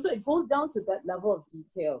 You know, so it goes down to that level of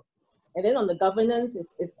detail. And then on the governance,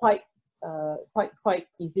 it's quite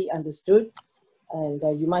easy understood, and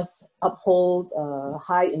you must uphold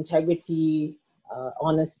high integrity,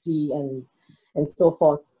 honesty, and so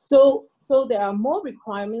forth. So there are more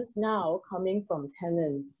requirements now coming from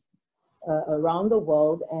tenants around the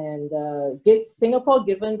world, and Singapore,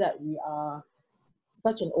 given that we are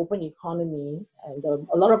such an open economy, and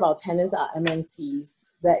a lot of our tenants are MNCs,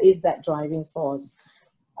 that is that driving force.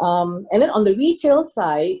 And then on the retail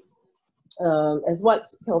side, as what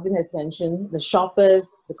Kelvin has mentioned, the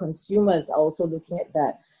shoppers, the consumers are also looking at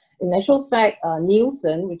that. In actual fact,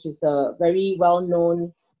 Nielsen, which is a very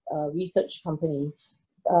well-known research company,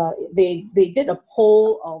 they did a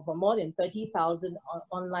poll of more than 30,000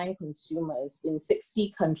 online consumers in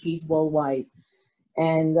 60 countries worldwide.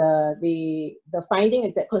 And the finding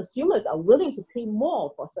is that consumers are willing to pay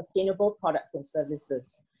more for sustainable products and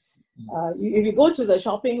services. If you go to the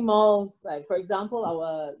shopping malls, like for example,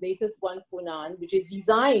 our latest one, Funan, which is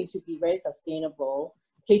designed to be very sustainable,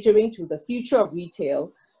 catering to the future of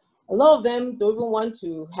retail, a lot of them don't even want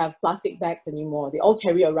to have plastic bags anymore. They all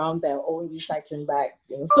carry around their own recycling bags.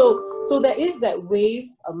 You know? So there is that wave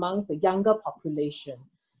amongst the younger population.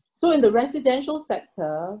 So in the residential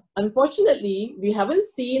sector, unfortunately, we haven't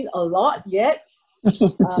seen a lot yet.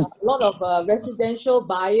 A lot of residential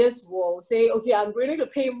buyers will say, okay, I'm willing to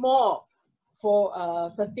pay more for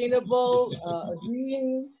sustainable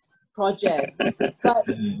green project. But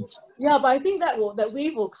yeah, but I think that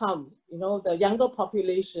wave will come. You know, the younger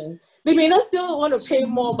population, they may not still want to pay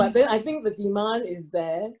more, but then I think the demand is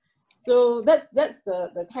there. So that's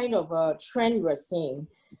the kind of trend we're seeing.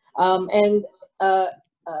 And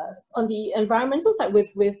on the environmental side, with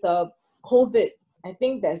COVID, I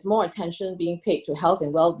think there's more attention being paid to health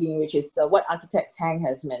and well-being, which is what Architect Tang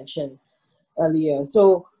has mentioned earlier.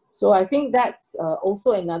 So I think that's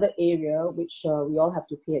also another area which we all have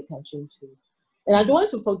to pay attention to. And I don't want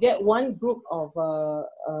to forget one group of,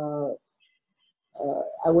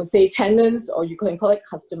 I would say, tenants, or you can call it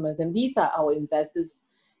customers, and these are our investors.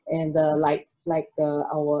 And like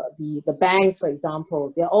the banks, for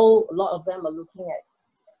example, a lot of them are looking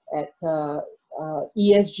at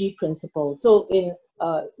ESG principles. So in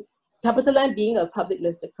CapitaLand being a public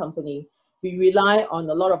listed company, we rely on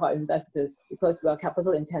a lot of our investors because we are a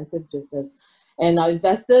capital intensive business. And our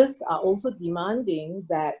investors are also demanding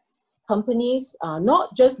that companies are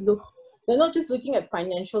not just looking at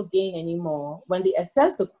financial gain anymore. When they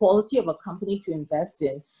assess the quality of a company to invest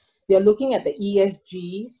in, they're looking at the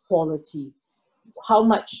ESG quality, how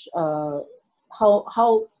much, how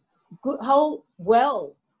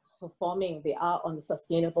well performing they are on the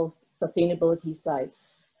sustainability side.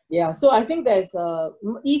 Yeah, so I think there's an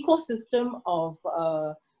ecosystem of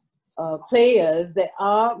players that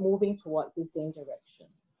are moving towards the same direction.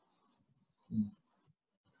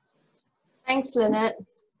 Thanks, Lynette.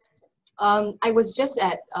 I was just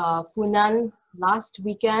at Funan last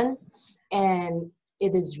weekend, and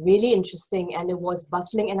it is really interesting, and it was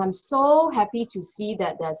bustling, and I'm so happy to see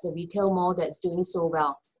that there's a retail mall that's doing so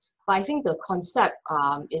well. But I think the concept,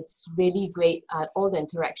 it's really great, all the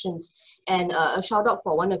interactions. And a shout out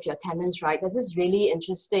for one of your tenants, right? There's this really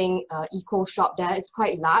interesting eco shop there. It's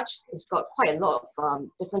quite large. It's got quite a lot of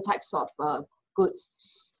different types of goods.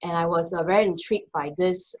 And I was very intrigued by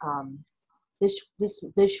this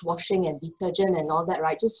dishwashing and detergent and all that,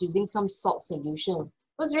 right? Just using some salt solution.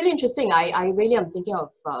 It was really interesting. I really am thinking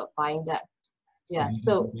of buying that. Yeah,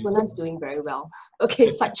 so Funan's doing very well. Okay,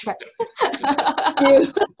 sidetrack.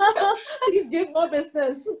 Please give more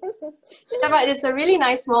business. Yeah, but it's a really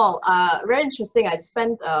nice mall. Very interesting. I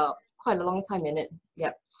spent quite a long time in it.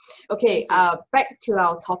 Yep. Okay, back to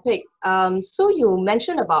our topic. So you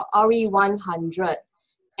mentioned about RE100,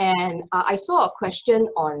 and I saw a question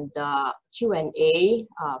on the Q&A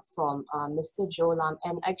from Mr. Joe Lam,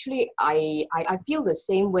 and actually I feel the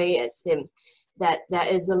same way as him, that there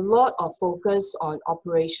is a lot of focus on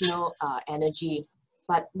operational energy,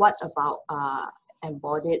 but what about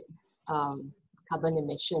embodied carbon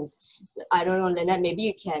emissions? I don't know, Lynette, maybe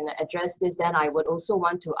you can address this. Then I would also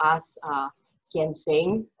want to ask Kian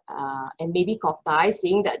Seng and maybe Kok Tai,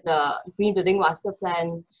 seeing that the Green Building Master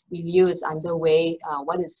Plan review is underway.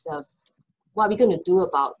 What are we going to do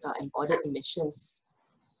about embodied emissions?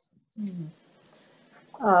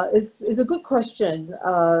 It's a good question.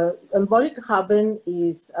 Embodied carbon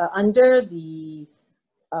is under the,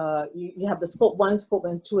 you have the scope 1, scope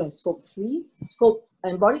 2, and scope 3.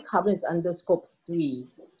 Embodied carbon is under scope 3.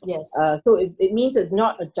 Yes. So it means it's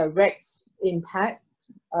not a direct impact.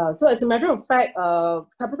 So as a matter of fact,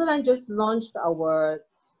 CapitaLand just launched our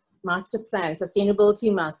master plan,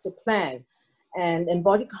 sustainability master plan, and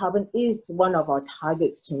embodied carbon is one of our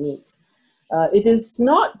targets to meet. It is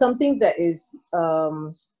not something that is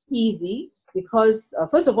easy because,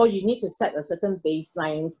 first of all, you need to set a certain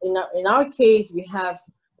baseline. In our case, we have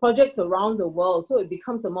projects around the world, so it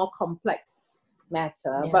becomes a more complex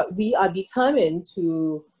matter. Yeah. But we are determined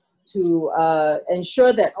to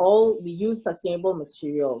ensure that we use sustainable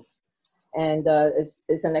materials, and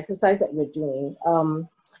it's an exercise that we're doing.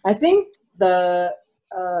 I think the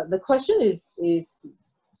question is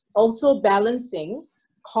also balancing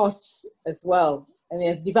costs as well. And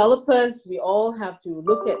as developers, we all have to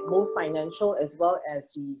look at both financial as well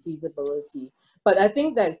as the feasibility. But I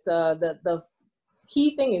think that's the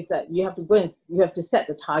key thing is that you have to go and you have to set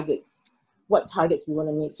the targets, what targets we want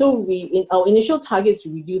to meet. So our initial target is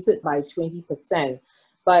to reduce it by 20%,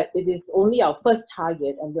 but it is only our first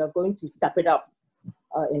target, and we are going to step it up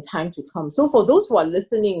in time to come. So for those who are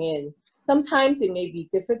listening in, sometimes it may be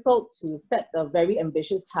difficult to set a very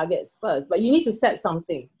ambitious target at first, but you need to set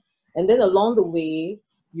something. And then along the way,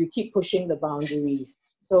 you keep pushing the boundaries.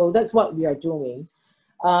 So that's what we are doing.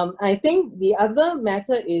 I think the other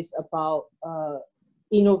matter is about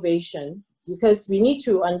innovation, because we need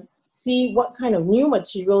to see what kind of new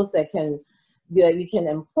materials that we can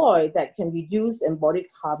employ that can reduce embodied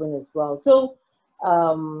carbon as well. So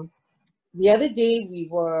the other day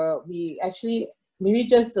we actually maybe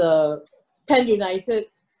just Penn United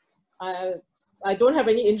I don't have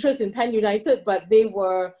any interest in Pan United, but they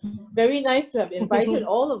were very nice to have invited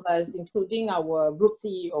all of us, including our group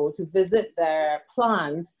CEO, to visit their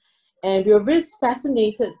plant. And we were very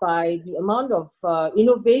fascinated by the amount of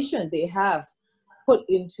innovation they have put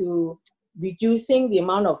into reducing the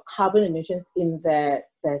amount of carbon emissions in their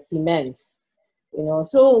cement. You know,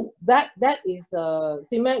 so that is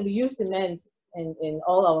cement. We use cement in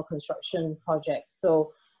all our construction projects.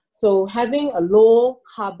 So having a low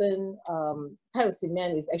carbon type of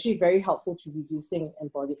cement is actually very helpful to reducing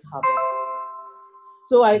embodied carbon.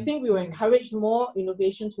 So I think we will encourage more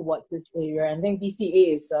innovation towards this area. And I think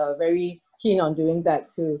BCA is very keen on doing that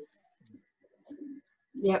too.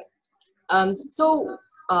 Yep. So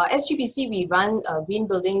SGBC, we run a green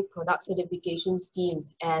building product certification scheme,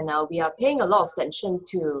 and we are paying a lot of attention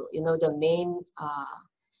to, you know, the main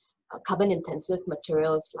carbon intensive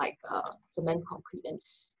materials like cement, concrete, and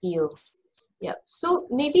steel. Yeah. So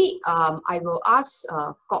maybe I will ask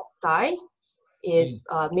Kok Tai if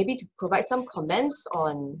maybe to provide some comments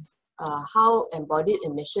on how embodied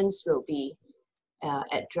emissions will be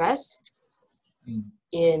addressed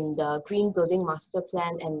in the Green Building Master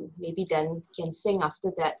Plan, and maybe then Kian Seng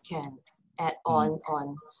after that can add on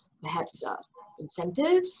perhaps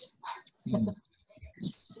incentives.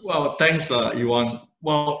 Well, thanks, Yuan.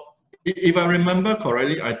 Well, if I remember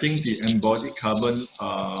correctly, I think the embodied carbon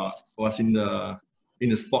was in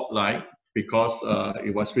the spotlight because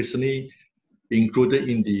it was recently included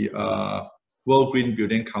in the World Green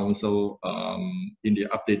Building Council in the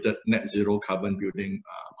updated net zero carbon building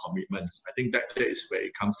commitments. I think that is where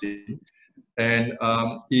it comes in. And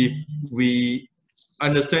if we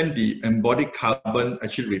understand the embodied carbon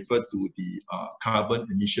actually refer to the carbon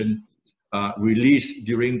emission released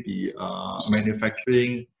during the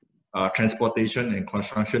manufacturing, transportation and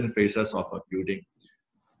construction phases of a building.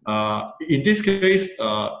 In this case,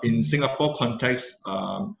 in Singapore context,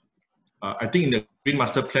 I think in the Green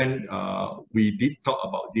Master Plan, we did talk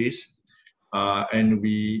about this, and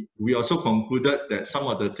we also concluded that some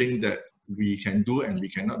of the things that we can do and we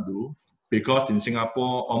cannot do, because in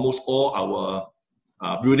Singapore, almost all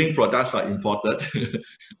our building products are imported,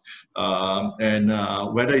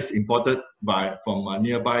 and whether it's imported from a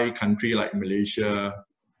nearby country like Malaysia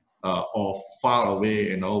or far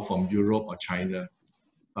away, you know, from Europe or China.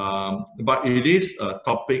 But it is a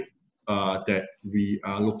topic that we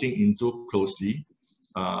are looking into closely.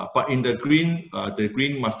 But in the Green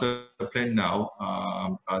Master Plan now,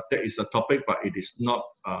 that is a topic, but it is not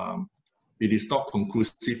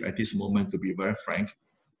conclusive at this moment, to be very frank,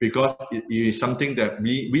 because it is something that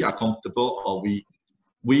we are comfortable, or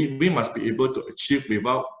we must be able to achieve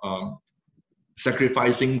without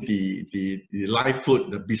sacrificing the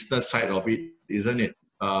livelihood, the business side of it, isn't it?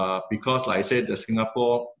 Because like I said, the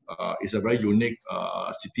Singapore is a very unique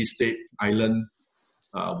city-state island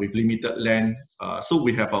with limited land. So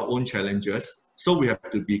we have our own challenges. So we have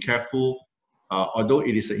to be careful, although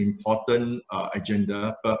it is an important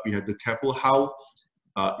agenda, but we have to be careful how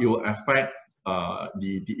it will affect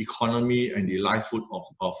the economy and the livelihood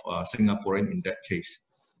of Singaporean in that case.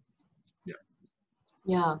 Yeah.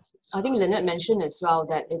 Yeah. I think Lynette mentioned as well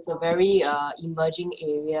that it's a very emerging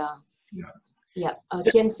area. Yeah. Yeah.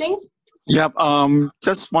 Kian Seng? Yeah,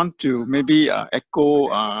 just want to maybe echo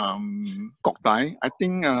Kok Tai. I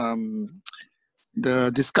think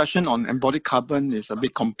the discussion on embodied carbon is a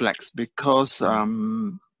bit complex because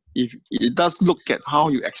if it does look at how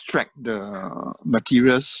you extract the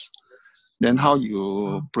materials, then how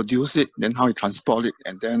you produce it, then how you transport it,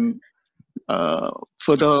 and then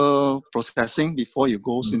further processing before it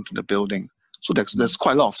goes into the building. So there's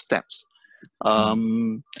quite a lot of steps.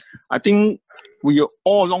 I think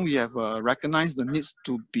all along we have recognized the needs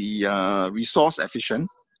to be resource efficient.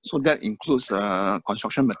 So that includes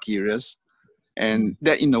construction materials, and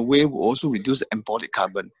that in a way will also reduce embodied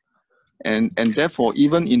carbon. And therefore,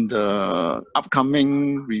 even in the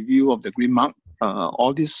upcoming review of the Green Mark,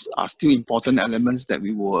 all these are still important elements that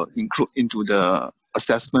we will include into the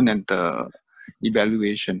assessment and the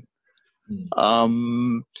evaluation.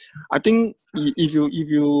 I think if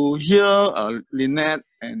you hear Lynette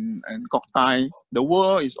and Kok Tai, the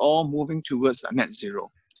world is all moving towards a net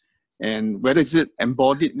zero. And whether it's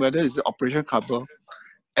embodied, whether it's operational carbon,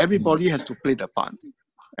 everybody has to play the part.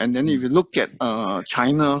 And then if you look at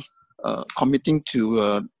China committing to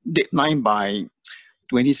a deadline by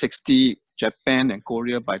 2060, Japan and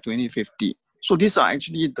Korea by 2050. So these are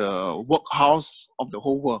actually the workhouse of the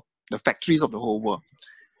whole world, the factories of the whole world.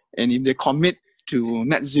 And if they commit to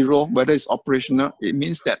net zero, whether it's operational, it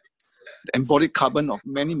means that the embodied carbon of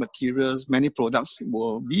many materials, many products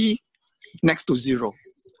will be next to zero.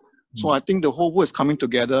 So I think the whole world is coming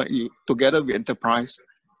together, together with enterprise.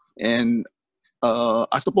 And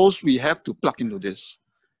I suppose we have to plug into this.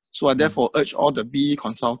 So I therefore urge all the BE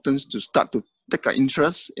consultants to start to take an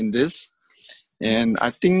interest in this. And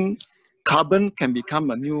I think carbon can become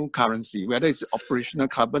a new currency, whether it's operational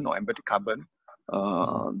carbon or embedded carbon.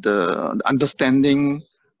 The understanding,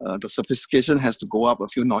 the sophistication has to go up a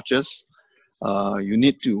few notches. You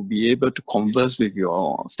need to be able to converse with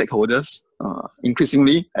your stakeholders.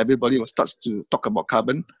 Increasingly, everybody will start to talk about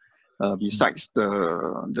carbon besides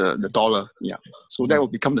the dollar. Yeah, so that will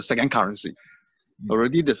become the second currency.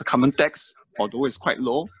 Already there's a carbon tax, although it's quite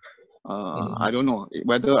low. I don't know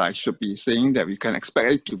whether I should be saying that we can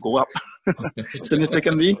expect it to go up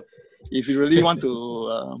significantly if you really want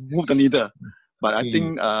to move the needle. But I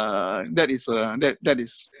think that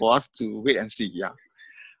is for us to wait and see. Yeah.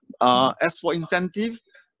 As for incentive,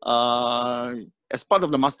 as part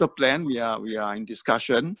of the master plan, we are in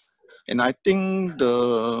discussion, and I think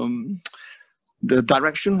the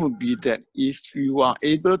direction would be that if you are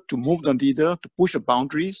able to move the needle, to push the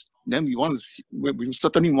boundaries, then we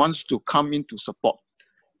certainly want to come into support,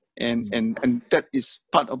 and that is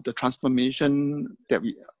part of the transformation that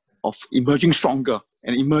of emerging stronger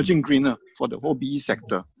and emerging greener for the whole BE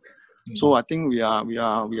sector. So I think we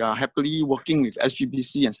are happily working with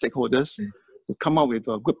SGBC and stakeholders to come up with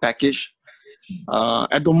a good package.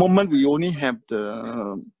 At the moment, we only have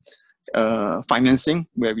the financing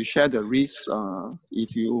where we share the risk.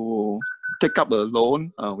 If you take up a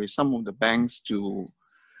loan with some of the banks to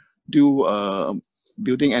do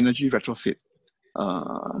building energy retrofit.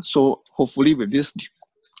 So hopefully with this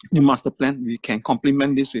new master plan, we can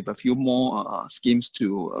complement this with a few more schemes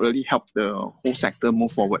to really help the whole sector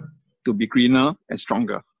move forward to be greener and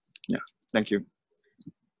stronger. Yeah, thank you.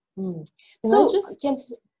 So,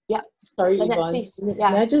 sorry, Lynette, Yvonne. please. May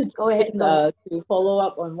I just go ahead. To follow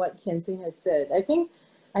up on what Kian Seng has said? I think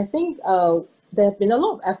there have been a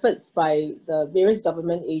lot of efforts by the various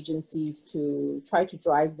government agencies to try to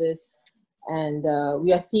drive this, and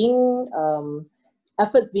we are seeing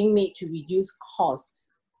efforts being made to reduce costs.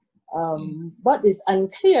 What is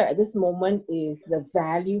unclear at this moment is the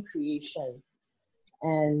value creation.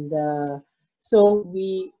 And so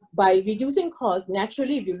by reducing costs,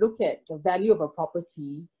 naturally, if you look at the value of a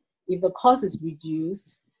property, if the cost is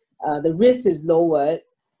reduced, the risk is lowered,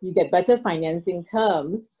 you get better financing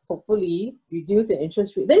terms, hopefully reduce the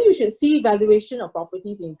interest rate, then you should see valuation of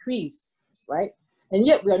properties increase, right? And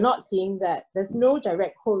yet we are not seeing that. There's no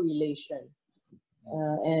direct correlation.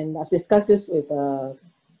 And I've discussed this with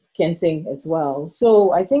Kian Seng as well.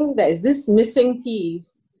 So I think there is this missing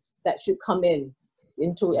piece that should come into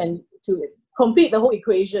and to complete the whole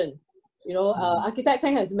equation. You know, Architect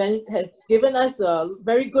Tang has given us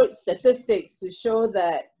very good statistics to show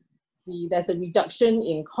that there's a reduction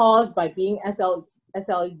in cost by being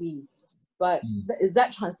SLB. But is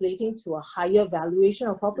that translating to a higher valuation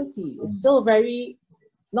of property? It's still very,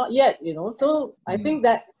 not yet, you know. So I think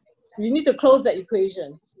that you need to close that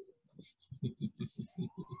equation.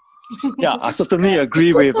 Yeah, I certainly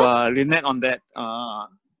agree with Lynette on that.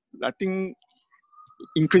 I think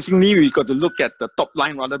increasingly we got to look at the top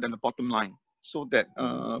line rather than the bottom line, so that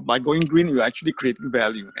by going green, we're actually creating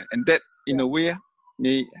value. And that, in a way,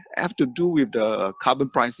 may have to do with the carbon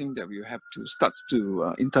pricing that we have to start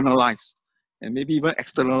to internalize and maybe even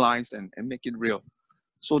externalize and make it real,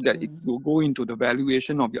 so that it will go into the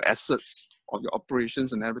valuation of your assets, of your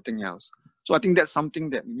operations and everything else. So I think that's something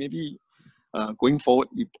that maybe going forward,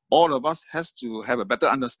 all of us has to have a better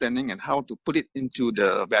understanding and how to put it into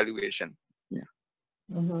the valuation. Yeah.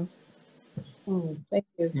 Thank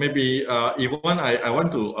you. Maybe Yvonne, I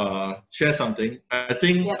want to share something. I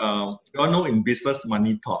think you all know in business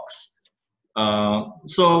money talks.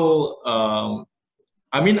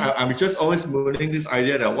 I mean, I'm just always mooning this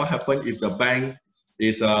idea that what happens if the bank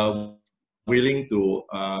is willing to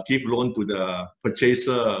give loan to the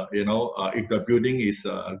purchaser, you know, if the building is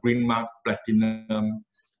green mark, platinum,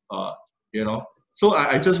 you know. So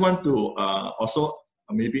I just want to also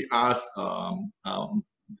maybe ask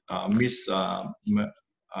Miss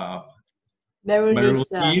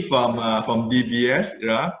Maruni from DBS,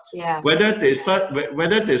 whether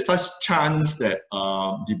there's such chance that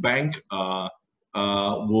the bank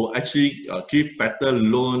will actually give better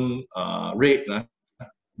loan rate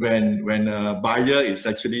when a buyer is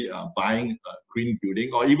actually buying a green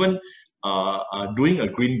building, or even doing a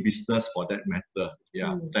green business for that matter.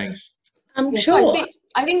 Yeah, thanks. I'm sure. So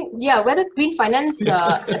I think whether green finance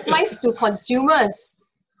applies to consumers,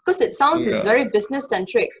 because it sounds it's very business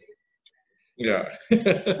centric. Yeah.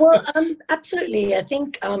 Well, absolutely. I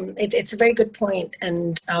think it's a very good point.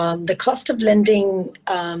 And the cost of lending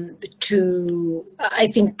I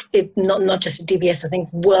think not just DBS, I think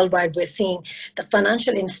worldwide we're seeing the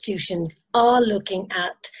financial institutions are looking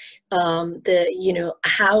at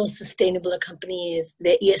how sustainable a company is,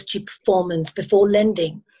 their ESG performance before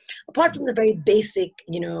lending. Apart from the very basic,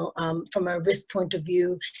 from a risk point of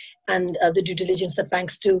view and the due diligence that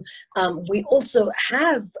banks do, we also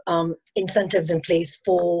have incentives in place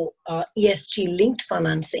for ESG linked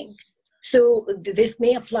financing. So this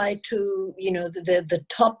may apply to, the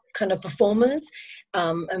top kind of performers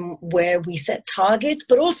and where we set targets,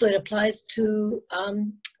 but also it applies to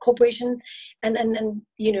corporations and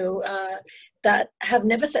that have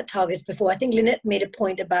never set targets before. I think Lynette made a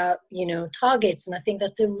point about, targets, and I think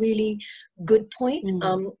that's a really good point.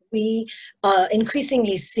 We are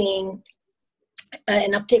increasingly seeing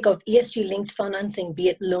an uptake of ESG-linked financing, be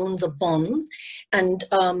it loans or bonds. And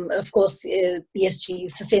of course,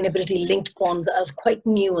 ESG sustainability-linked bonds are quite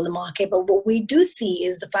new on the market. But what we do see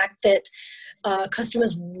is the fact that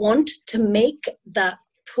customers want to make that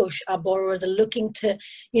push. Our borrowers are looking to,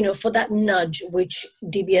 for that nudge, which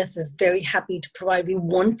DBS is very happy to provide. We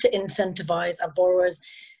want to incentivize our borrowers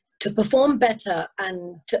to perform better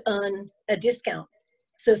and to earn a discount.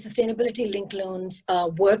 So sustainability-linked loans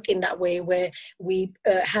work in that way, where we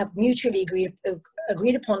have mutually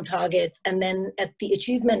agreed upon targets, and then at the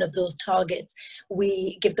achievement of those targets,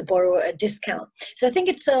 we give the borrower a discount. So I think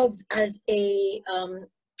it serves as a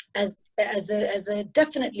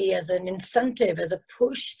definitely as an incentive, as a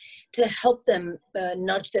push to help them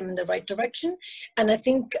nudge them in the right direction. And I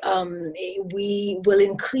think we will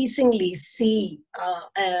increasingly see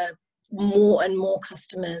more and more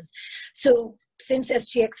customers. So since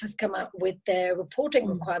SGX has come out with their reporting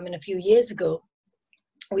requirement a few years ago,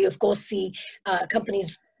 we of course see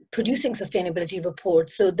companies producing sustainability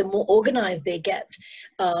reports. So the more organized they get,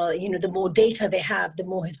 the more data they have, the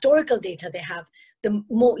more historical data they have, the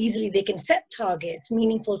more easily they can set targets,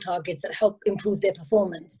 meaningful targets that help improve their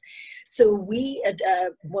performance. So we,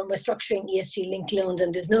 when we're structuring ESG-linked loans,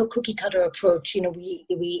 and there's no cookie-cutter approach,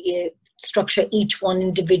 we structure each one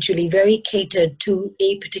individually, very catered to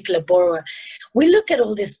a particular borrower. We look at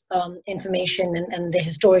all this information and the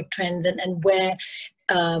historic trends and where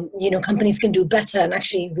companies can do better. And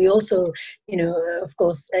actually, we also, of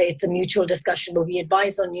course, it's a mutual discussion, but we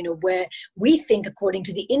advise on, where we think according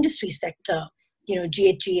to the industry sector,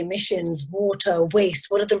 GHG emissions, water, waste,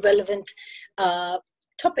 what are the relevant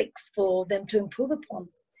topics for them to improve upon.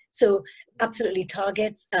 So absolutely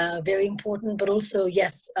targets, very important, but also,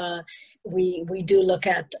 yes, we do look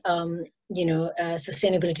at,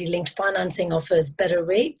 sustainability-linked financing offers better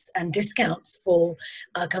rates and discounts for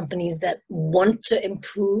companies that want to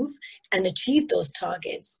improve and achieve those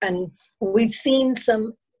targets. And we've seen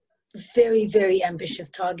some very, very ambitious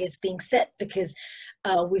targets being set because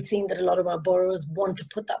we've seen that a lot of our borrowers want to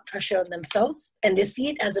put that pressure on themselves, and they see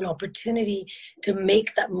it as an opportunity to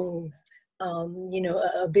make that move.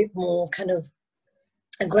 A bit more kind of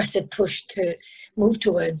aggressive push to move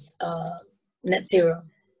towards net zero.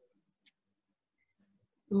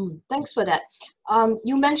 Thanks for that.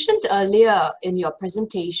 You mentioned earlier in your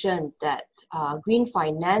presentation that green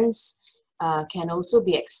finance can also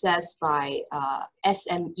be accessed by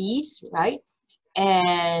SMEs, right?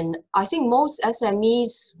 And I think most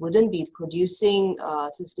SMEs wouldn't be producing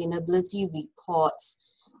sustainability reports.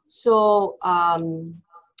 So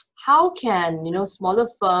how can smaller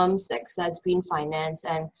firms access green finance,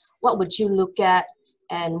 and what would you look at,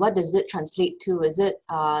 and what does it translate to? Is it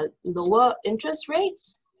lower interest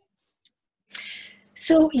rates?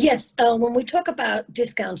 So yes, when we talk about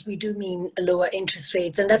discounts, we do mean lower interest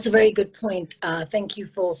rates, and that's a very good point. Thank you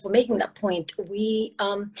for making that point. We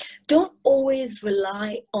don't always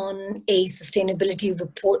rely on a sustainability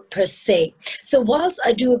report per se. So whilst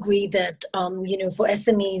I do agree that for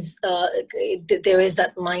SMEs there is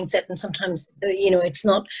that mindset, and sometimes it's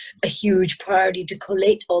not a huge priority to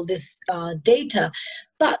collate all this data.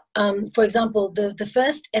 But for example, the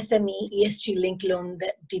first SME ESG-linked loan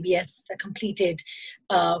that DBS completed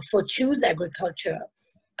for Choose Agriculture,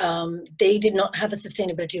 they did not have a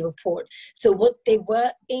sustainability report. So what they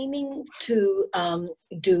were aiming to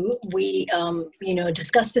do, we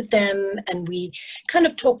discussed with them, and we kind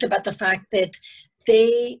of talked about the fact that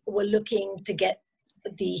they were looking to get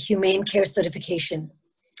the Humane Care certification,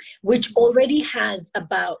 which already has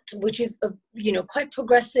which is quite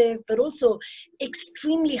progressive, but also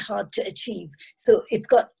extremely hard to achieve. So it's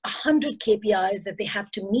got 100 KPIs that they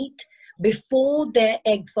have to meet before their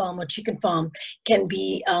egg farm or chicken farm can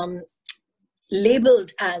be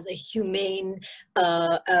labeled as a humane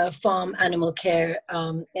farm animal care,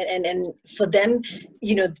 and for them,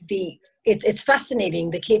 you know, it's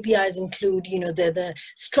fascinating. The KPIs include, you know, the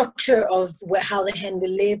structure of how the hen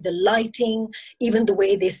will live, the lighting, even the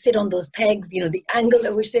way they sit on those pegs, you know, the angle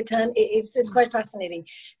at which they turn. It's quite fascinating.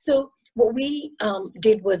 So what we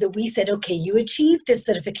did was that we said, okay, you achieve this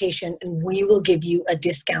certification and we will give you a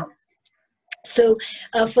discount. So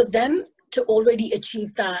for them to already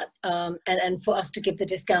achieve that, and for us to give the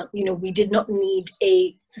discount, you know, we did not need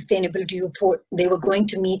a sustainability report. They were going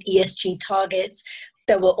to meet ESG targets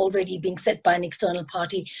that were already being set by an external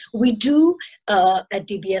party. We do at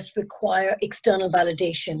DBS require external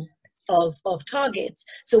validation of targets.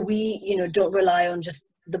 So we, you know, don't rely on just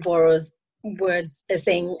the borrower's words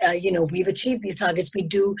saying, you know, we've achieved these targets. We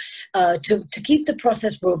do, to keep the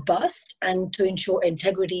process robust and to ensure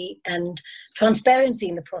integrity and transparency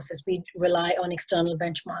in the process, we rely on external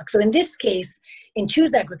benchmarks. So in this case, in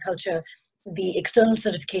Choose Agriculture, the external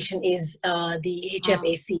certification is the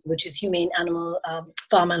HFAC, which is Humane Animal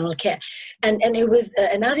Farm Animal Care. And it was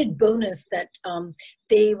an added bonus that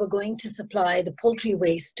they were going to supply the poultry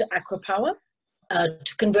waste to Aquapower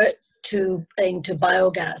to convert into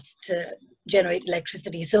biogas to generate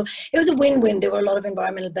electricity. So it was a win-win. There were a lot of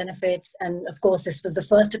environmental benefits, and of course this was the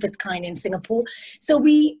first of its kind in Singapore. So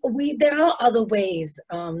there are other ways,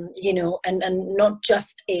 you know, and not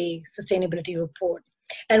just a sustainability report.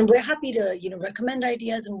 And we're happy to, you know, recommend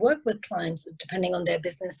ideas and work with clients depending on their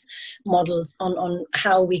business models on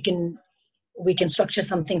how we can structure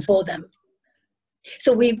something for them.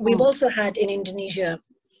 So we've also had in Indonesia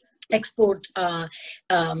export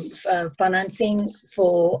financing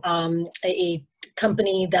for a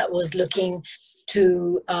company that was looking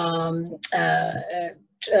to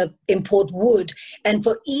import wood, and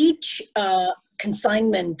for each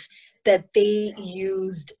consignment that they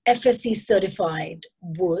used FSC certified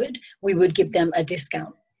wood, we would give them a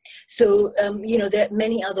discount. So, you know, there are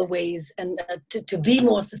many other ways and to be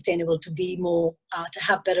more sustainable, to be more, to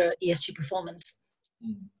have better ESG performance.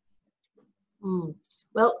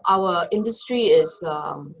 Well, our industry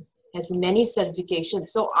has many certifications,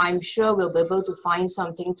 so I'm sure we'll be able to find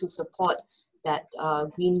something to support that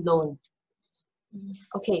green loan.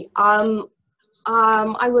 Okay,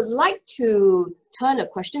 I would like to turn a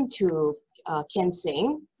question to Ken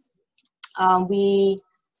Singh. We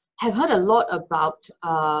have heard a lot about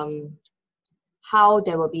how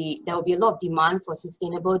there will be a lot of demand for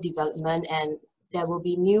sustainable development, and there will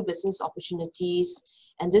be new business opportunities,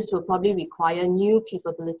 and this will probably require new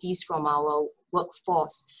capabilities from our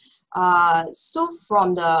workforce. So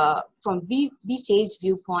from BCA's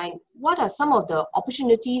viewpoint, what are some of the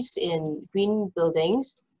opportunities in green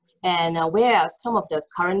buildings, and where are some of the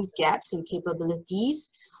current gaps in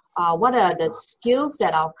capabilities? What are the skills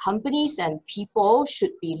that our companies and people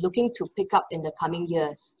should be looking to pick up in the coming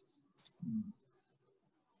years?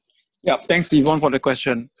 Yeah, thanks Yvonne for the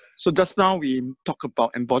question. So just now we talked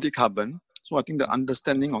about embodied carbon. So I think the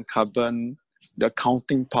understanding on carbon, the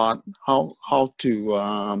accounting part, how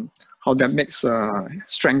that makes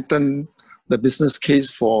strengthen the business case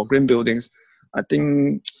for green buildings. I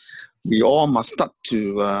think we all must start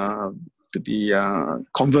to be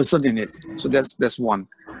conversant in it. So that's one.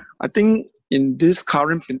 I think in this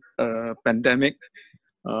current pandemic,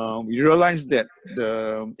 we realize that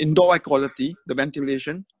the indoor air quality, the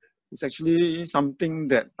ventilation, is actually something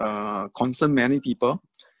that concerns many people,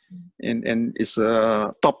 and it's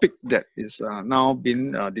a topic that is now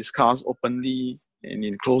being discussed openly and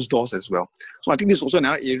in closed doors as well. So I think this is also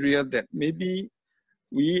another area that maybe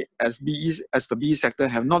we as the BE sector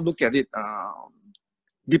have not looked at it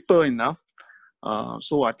deeper enough.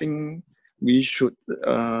 So I think we should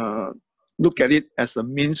look at it as a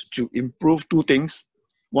means to improve two things.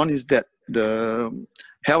 One is that the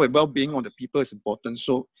health and well-being of the people is important.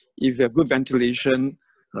 So if you have good ventilation,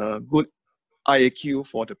 good IAQ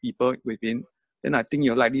for the people within, then I think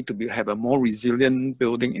you're likely to have a more resilient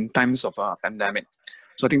building in times of a pandemic.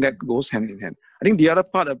 So I think that goes hand in hand. I think the other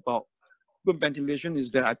part about good ventilation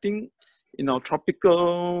is that I think in our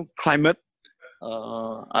tropical climate,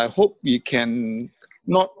 I hope we can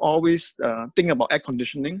not always think about air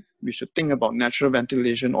conditioning. We should think about natural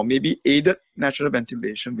ventilation, or maybe aided natural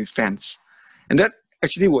ventilation with fans. And that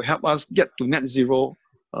actually will help us get to net zero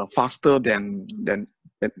faster than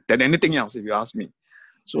anything else, if you ask me.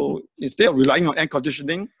 So instead of relying on air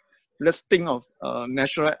conditioning, let's think of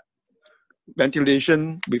natural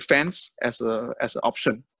ventilation with fans as an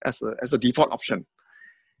option, as a default option.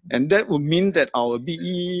 And that would mean that our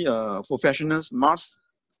BE professionals must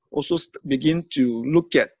also begin to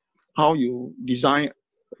look at how you design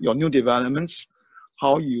your new developments,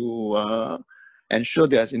 how you ensure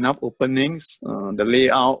there's enough openings, the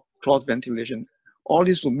layout, cross ventilation. All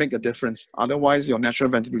this will make a difference. Otherwise, your natural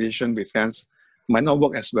ventilation with fans might not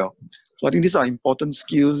work as well. So I think these are important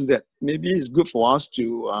skills that maybe is good for us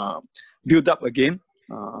to build up again.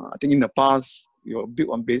 I think in the past, we were built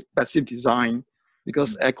on passive design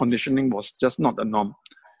because air conditioning was just not the norm.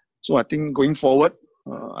 So I think going forward,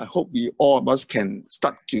 I hope all of us can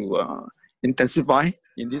start to intensify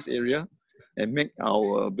in this area and make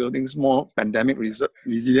our buildings more pandemic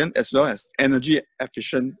resilient as well as energy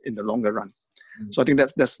efficient in the longer run. So I think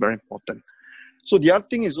that's very important. So the other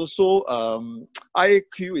thing is also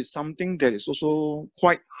IAQ is something that is also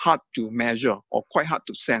quite hard to measure or quite hard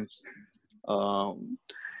to sense.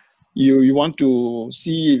 You want to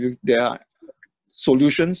see if there are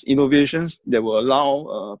solutions, innovations that will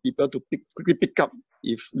allow people to quickly pick up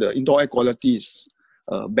if the indoor air quality is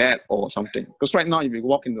bad or something. Because right now, if you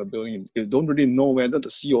walk into a building, you don't really know whether the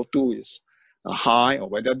CO2 is high or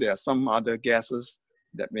whether there are some other gases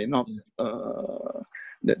that may not,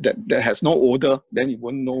 that has no odor, then you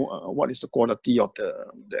won't know what is the quality of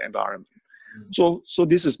the environment. So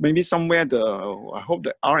this is maybe somewhere I hope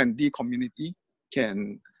the R&D community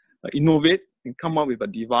can innovate and come up with a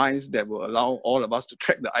device that will allow all of us to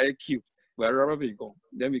track the IAQ wherever we go.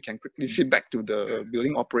 Then we can quickly feedback to the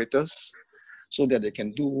building operators so that they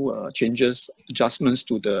can do changes, adjustments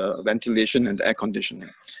to the ventilation and the air conditioning.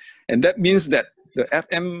 And that means that the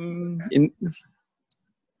FM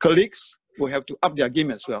colleagues will have to up their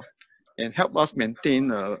game as well and help us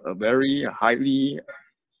maintain a very highly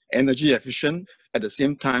energy efficient, at the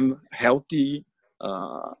same time healthy,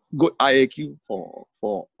 good IAQ for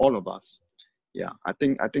all of us. Yeah, I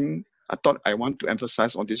thought I want to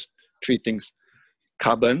emphasize on these three things: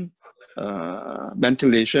 carbon,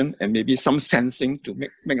 ventilation, and maybe some sensing to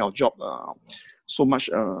make our job so much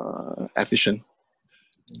efficient.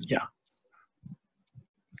 Yeah.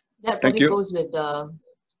 That probably goes with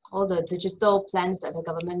all the digital plans that the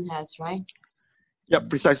government has, right? Yeah,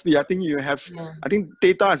 precisely. I think you have, I think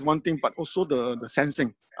data is one thing, but also the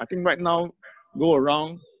sensing. I think right now, go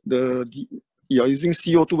around, you're using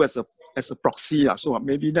CO2 as a proxy. So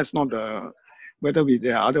maybe that's not whether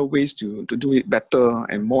there are other ways to do it better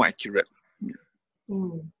and more accurate.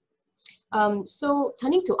 So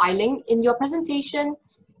turning to Eiling, in your presentation,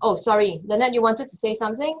 oh, sorry, Lynette, you wanted to say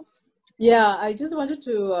something? Yeah, I just wanted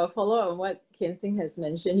to follow on what Kian Sing has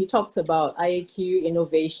mentioned. He talks about IAQ,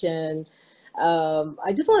 innovation.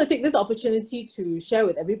 I just want to take this opportunity to share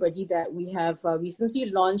with everybody that we have recently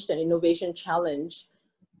launched an innovation challenge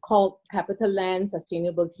called CapitaLand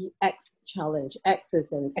Sustainability X Challenge. X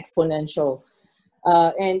is an exponential.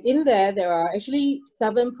 And in there are actually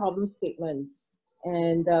 7 problem statements.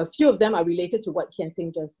 And a few of them are related to what Kian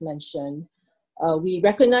Sing just mentioned. We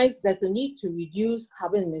recognize there's a need to reduce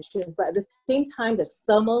carbon emissions, but at the same time, there's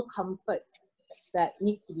thermal comfort that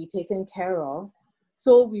needs to be taken care of.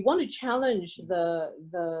 So we want to challenge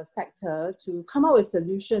the sector to come up with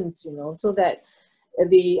solutions, so that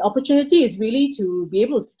the opportunity is really to be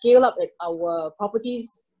able to scale up our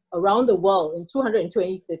properties around the world in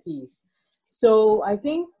 220 cities. So I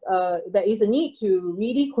think there is a need to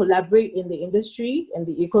really collaborate in the industry and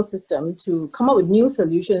the ecosystem to come up with new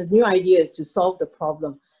solutions, new ideas to solve the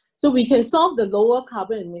problem. So we can solve the lower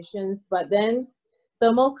carbon emissions, but then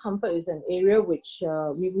thermal comfort is an area which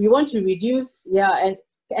we want to reduce, and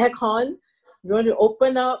aircon. We want to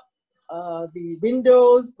open up the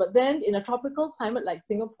windows, but then in a tropical climate like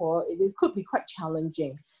Singapore, it could be quite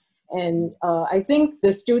challenging. And I think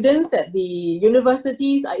the students at the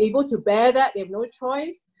universities are able to bear that. They have no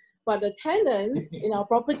choice. But the tenants in our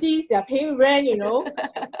properties, they are paying rent,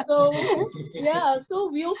 So, so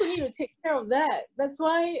we also need to take care of that. That's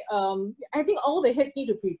why I think all the heads need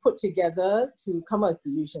to be put together to come up with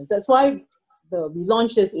solutions. That's why we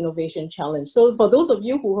launched this innovation challenge. So for those of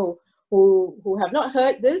you who have not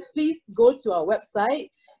heard this, please go to our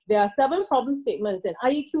website. There are 7 problem statements, and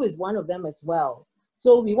IEQ is one of them as well.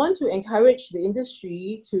 So we want to encourage the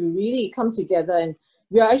industry to really come together, and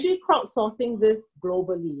we are actually crowdsourcing this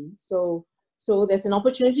globally. So there's an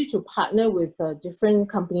opportunity to partner with different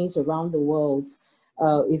companies around the world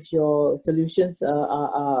if your solutions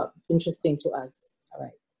are interesting to us. All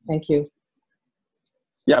right, thank you.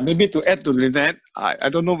 Yeah, maybe to add to Lynette, I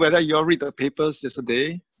don't know whether you all read the papers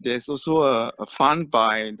yesterday. There's also a fund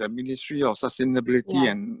by the Ministry of Sustainability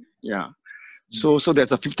and So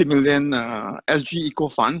there's a 50 million SG Eco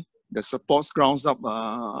Fund that supports grounds up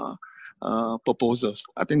proposals.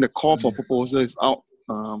 I think the call for proposal is out.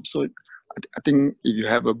 So I think if you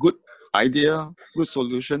have a good idea, good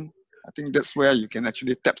solution, I think that's where you can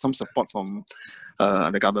actually tap some support from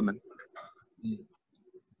the government.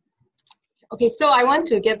 Okay, so I want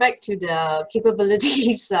to get back to the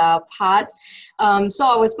capabilities part. So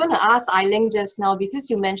I was going to ask Eiling just now, because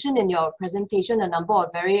you mentioned in your presentation a number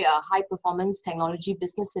of very high performance technology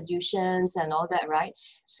business solutions and all that, right?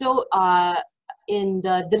 So in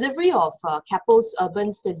the delivery of Keppel's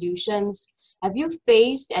urban solutions, have you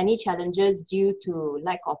faced any challenges due to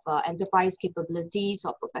lack of enterprise capabilities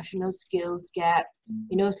or professional skills gap?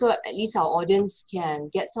 You know, so at least our audience can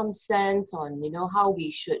get some sense on, you know, how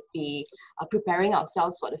we should be preparing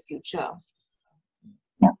ourselves for the future.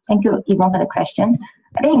 Yeah, thank you, Yvonne, for the question.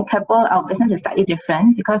 I think in Keppel, our business is slightly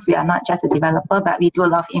different because we are not just a developer, but we do a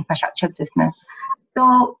lot of infrastructure business.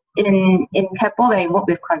 So in Keppel, when we work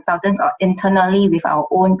with consultants or internally with our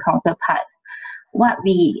own counterparts, what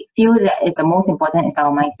we feel that is the most important is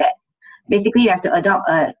our mindset. Basically, you have to adopt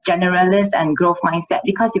a generalist and growth mindset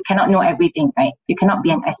because you cannot know everything, right? You cannot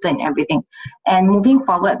be an expert in everything. And moving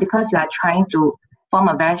forward, because we are trying to form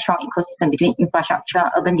a very strong ecosystem between infrastructure,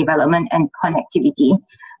 urban development, and connectivity,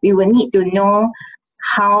 we will need to know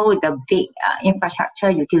how the big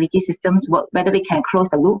infrastructure utility systems work, whether we can close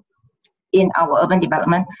the loop in our urban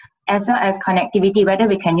development, as well as connectivity, whether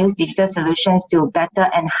we can use digital solutions to better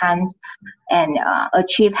enhance and help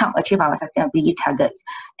achieve our sustainability targets.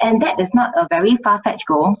 And that is not a very far-fetched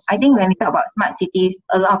goal. I think when we talk about smart cities,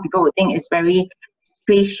 a lot of people would think it's very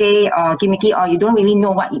cliche or gimmicky, or you don't really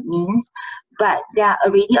know what it means. But there are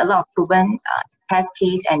already a lot of proven test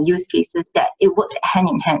case and use cases that it works hand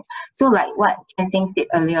in hand. So like what Ken Singh said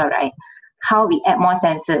earlier, right? How we add more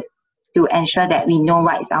sensors to ensure that we know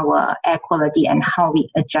what is our air quality and how we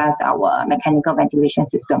adjust our mechanical ventilation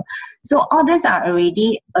system. So all these are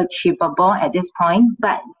already achievable at this point,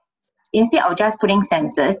 but instead of just putting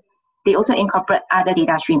sensors, they also incorporate other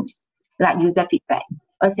data streams like user feedback,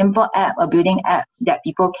 a simple app, a building app that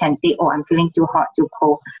people can say, oh, I'm feeling too hot, too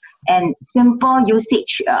cold, and simple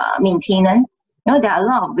usage maintenance. You know, there are a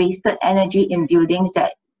lot of wasted energy in buildings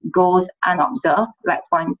that goes unobserved, like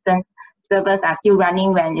for instance, servers are still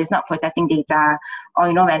running when it's not processing data, or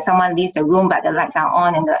you know, when someone leaves the room but the lights are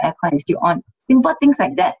on and the aircon is still on. Simple things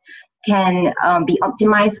like that can be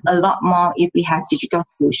optimized a lot more if we have digital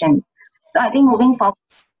solutions. So I think moving forward,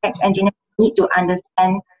 engineers need to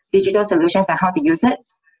understand digital solutions and how to use it.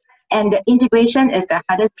 And the integration is the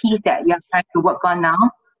hardest piece that we are trying to work on now,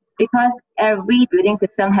 because every building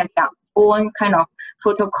system has their own kind of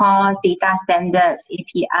protocols, data standards,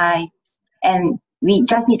 API, and we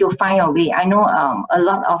just need to find a way. I know a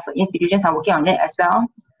lot of institutions are working on it as well,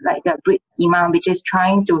 like the BRIC Imam, which is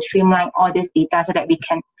trying to streamline all this data so that we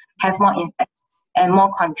can have more insights and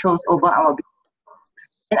more controls over our buildings.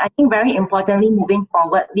 And I think very importantly, moving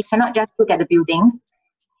forward, we cannot just look at the buildings.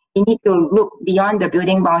 We need to look beyond the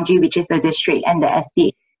building boundary, which is the district and the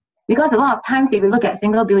estate. Because a lot of times, if you look at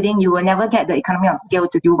single building, you will never get the economy of scale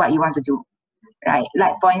to do what you want to do, right?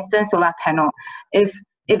 Like for instance, solar panel.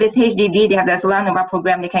 If it's HDB, they have the Solar Nova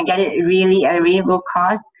program, they can get it really at a really low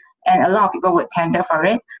cost, and a lot of people would tender for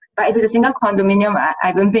it. But if it's a single condominium,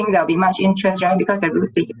 I don't think there'll be much interest, right? Because the roof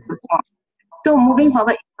space is too small. So moving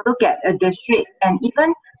forward, look at a district, and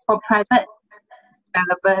even for private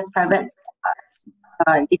developers, private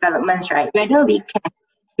developments, right? Whether we can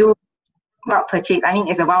do bulk purchase, I mean,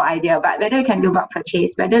 it's a wild idea, but whether we can do bulk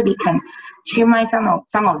purchase, whether we can streamline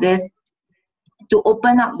some of this to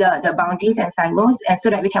open up the boundaries and silos, and so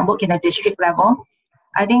that we can work in a district level,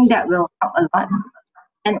 I think that will help a lot.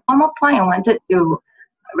 And one more point I wanted to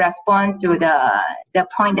respond to the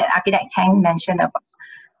point that Architect Tang mentioned about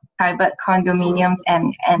private condominiums,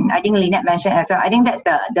 and I think Lynette mentioned as well. I think that's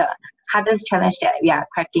the hardest challenge that we are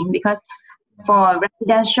cracking, because for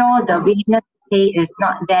residential, the willingness to pay is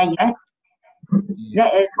not there yet.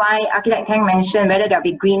 That is why Architect Tang mentioned whether there'll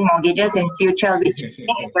be green mortgages in future, which I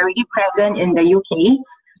think is already present in the UK,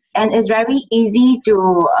 and it's very easy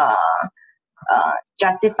to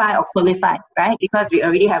justify or qualify, right? Because we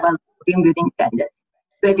already have a green building standards.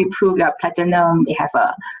 So if you prove you're platinum, they have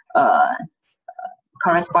a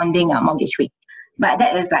corresponding mortgage rate. But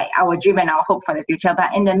that is like our dream and our hope for the future.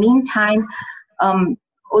 But in the meantime,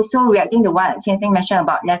 also reacting to what Ken Singh mentioned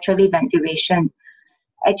about naturally ventilation.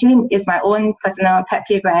 Actually, it's my own personal pet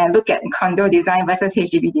peeve when I look at condo design versus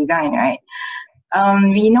HDB design, right?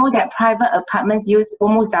 We know that private apartments use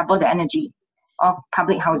almost double the energy of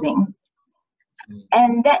public housing.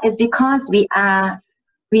 And that is because we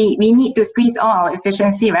need to squeeze all our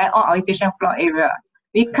efficiency, right? All our efficient floor area.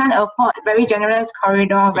 We can't afford very generous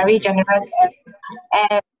corridor, very generous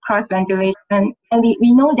air cross ventilation. And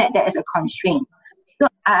we know that that is a constraint. So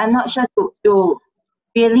I'm not sure to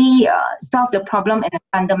really solve the problem at a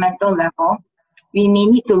fundamental level. We may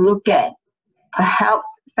need to look at perhaps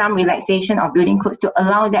some relaxation of building codes to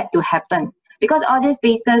allow that to happen. Because all these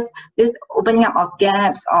spaces, this opening up of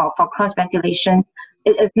gaps or for cross ventilation,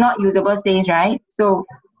 it is not usable space, right? So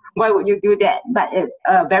why would you do that? But it's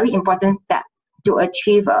a very important step to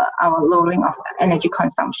achieve our lowering of energy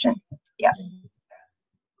consumption. Yeah.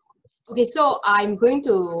 Okay, so I'm going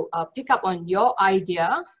to pick up on your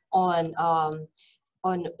idea on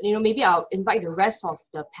maybe I'll invite the rest of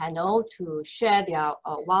the panel to share their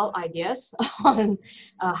wild ideas on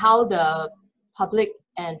how the public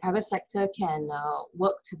and private sector can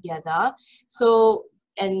work together. So,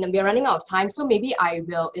 and we're running out of time, so maybe I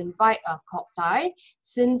will invite Kok Tai,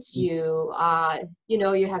 since you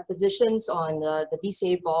you have positions on the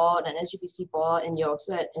BCA board and SGPC board, and you're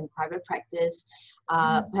also in private practice.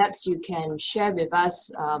 Perhaps you can share with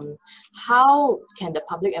us how can the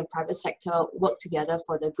public and private sector work together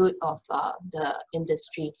for the good of the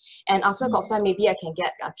industry. And after Kok Tai, maybe I can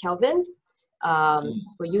get Kelvin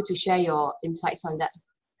for you to share your insights on that.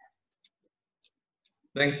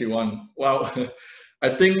 Thanks, Yvonne. Wow, I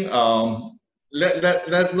think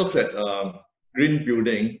let's look at green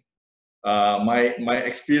building. My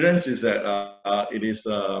experience is that it is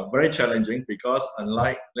very challenging, because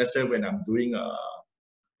unlike, let's say, when I'm doing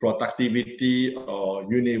productivity or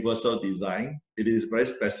universal design, it is very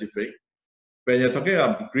specific. When you're talking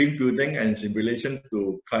about green building and it's in relation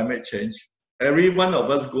to climate change, every one of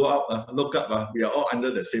us go out, look up, we are all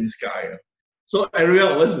under the same sky. So every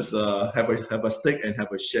one of us is have a stake and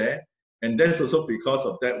have a share, and that's also because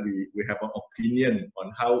of that we have an opinion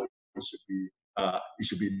on how it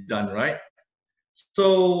should be done, right?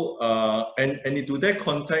 So and into that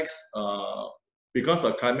context, because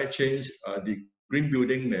of climate change, the green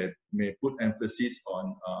building may put emphasis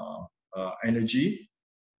on energy,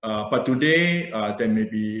 but today there may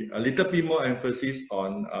be a little bit more emphasis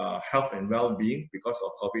on health and well-being because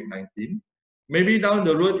of COVID-19. Maybe down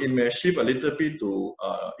the road it may shift a little bit to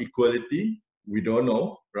equality. We don't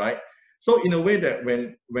know, right? So in a way that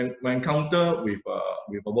when encounter with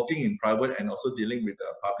working in private and also dealing with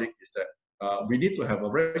the public, is that we need to have a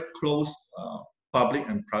very close public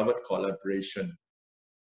and private collaboration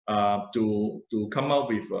to come up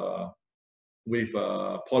with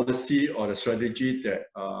a policy or a strategy that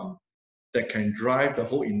can drive the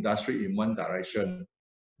whole industry in one direction.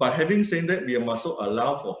 But having said that, we must also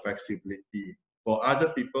allow for flexibility for other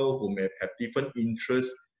people who may have different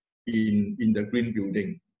interests in the green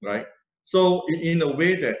building, right? So in a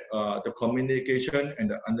way that the communication and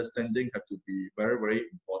the understanding have to be very, very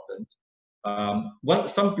important.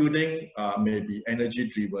 Some building may be energy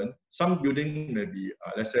driven, some building may be,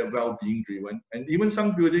 let's say, well-being driven, and even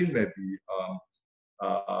some building may be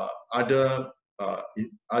other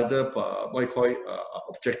what you call it,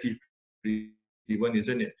 objective driven,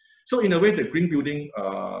 isn't it? So in a way, the green building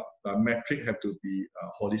metric have to be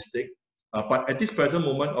holistic. But at this present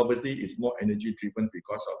moment, obviously, it's more energy driven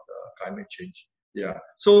because of the climate change. Yeah.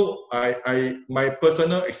 So my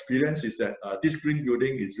personal experience is that this green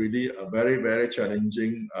building is really a very, very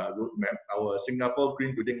challenging roadmap. Our Singapore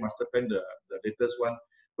Green Building Master Plan, the latest one,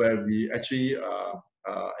 where we actually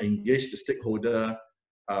engage the stakeholder,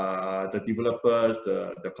 the developers,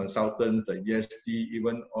 the consultants, the ESD,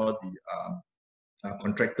 even all the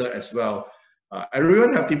contractor as well.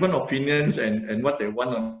 Everyone have different opinions and what they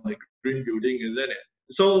want on the green building, isn't it?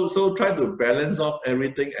 So try to balance off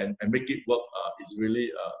everything and make it work is really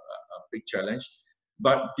a big challenge.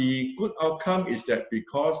 But the good outcome is that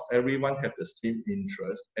because everyone has the same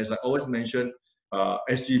interest, as I always mention,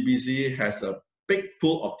 SGBC has a big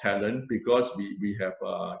pool of talent, because we have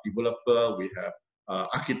developer, we have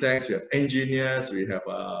architects, we have engineers, we have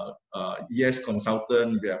ES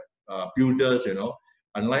consultant, we have builders, you know.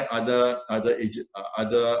 Unlike other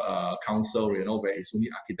council, you know, where it's only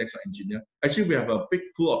architects or engineers. Actually, we have a big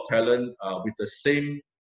pool of talent with the same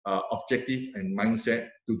objective and mindset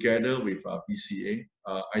together with BCA.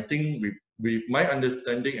 I think with my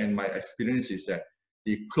understanding and my experience is that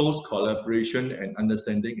the close collaboration and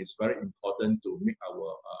understanding is very important to make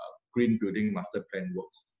our green building master plan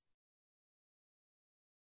works.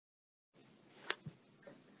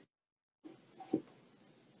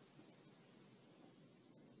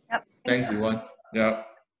 Yep. Thanks, Yvonne. Yeah.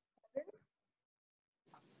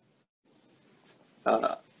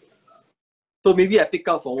 So maybe I pick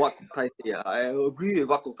up from what Kok Tai said. I agree with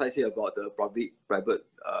what Kok Tai said about the public-private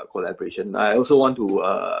collaboration. I also want to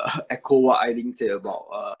echo what Eileen said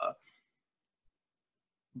about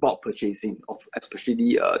purchasing of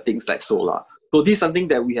especially things like solar. So this is something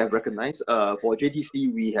that we have recognized. For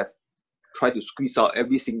JTC, we have tried to squeeze out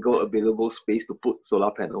every single available space to put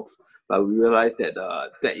solar panels, but we realized that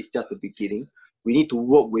that is just the beginning. We need to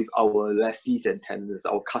work with our lessees and tenants,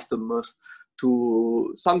 our customers,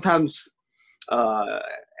 to sometimes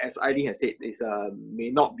as Eileen has said, is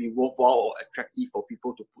may not be worthwhile or attractive for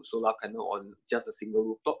people to put solar panel on just a single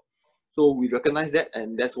rooftop. So we recognize that,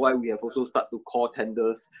 and that's why we have also started to call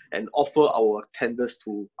tenders and offer our tenders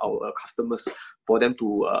to our customers for them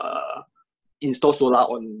to install solar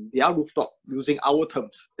on their rooftop using our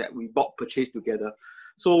terms that we bought purchase together.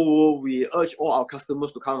 So we urge all our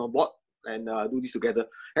customers to come on board and do this together.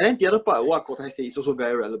 And then the other part, what Kotai said, is also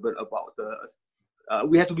very relevant about the.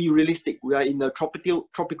 We have to be realistic. We are in a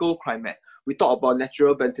tropical climate. We talk about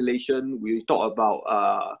natural ventilation. We talk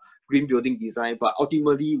about green building design, but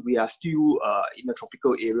ultimately we are still in a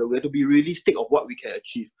tropical area. We have to be realistic of what we can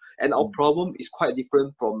achieve. And our problem is quite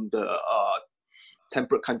different from the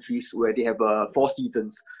temperate countries where they have 4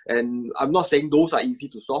 seasons. And I'm not saying those are easy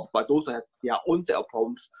to solve, but those have their own set of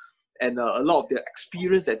problems. And a lot of the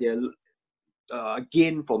experience that they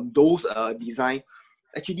gain from those design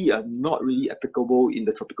actually are not really applicable in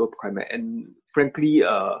the tropical climate. And frankly,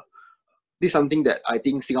 this is something that I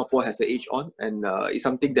think Singapore has an edge on, and it's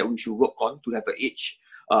something that we should work on to have an edge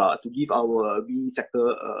to give our BE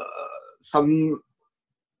sector some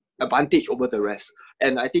advantage over the rest.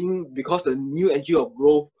 And I think because the new engine of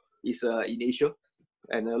growth is in Asia,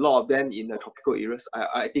 and a lot of them in the tropical areas,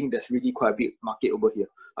 I think there's really quite a big market over here.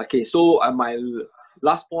 Okay, so my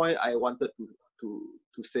last point I wanted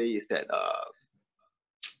to say is that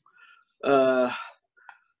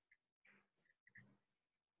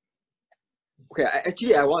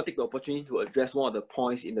okay, I want to take the opportunity to address one of the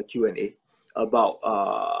points in the Q&A about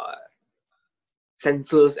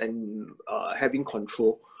sensors and having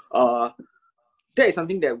control. That is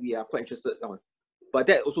something that we are quite interested on, but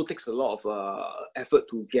that also takes a lot of effort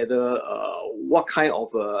to gather what kind of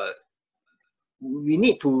we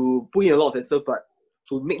need to put in a lot of sensors, but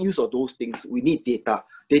to make use of those things, we need data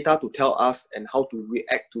to tell us and how to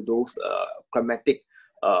react to those climatic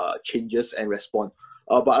changes and respond.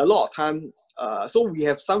 But a lot of time, so we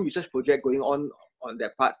have some research project going on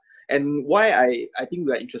that part. And why I think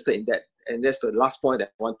we are interested in that, and that's the last point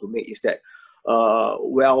that I want to make, is that,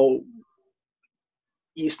 well,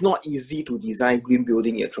 it's not easy to design green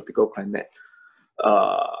building in a tropical climate.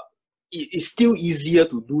 It's still easier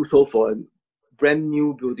to do so for a brand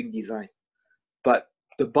new building design. But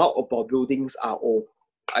the bulk of our buildings are old.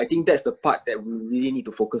 I think that's the part that we really need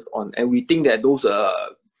to focus on. And we think that those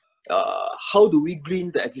how do we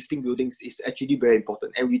green the existing buildings is actually very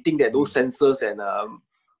important. And we think that those sensors and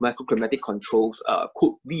microclimatic controls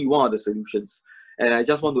could be one of the solutions. And I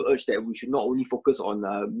just want to urge that we should not only focus on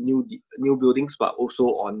new buildings, but also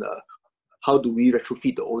on how do we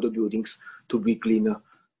retrofit the older buildings to be cleaner.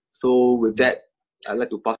 So with that, I'd like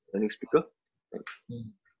to pass to the next speaker. Thanks.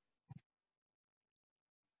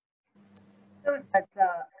 So does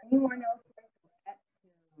anyone else like to add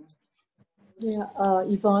to? Yeah,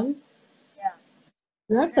 Yvonne? Yeah.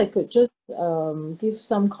 Perhaps I could just give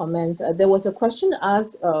some comments. There was a question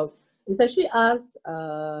asked, it's actually asked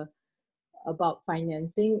about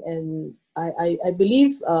financing, and I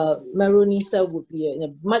believe Marunisa would be in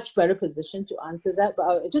a much better position to answer that. But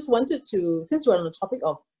I just wanted to, since we're on the topic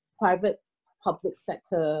of private-public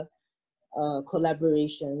sector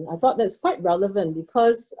collaboration, I thought that's quite relevant,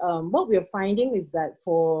 because what we're finding is that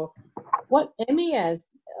for what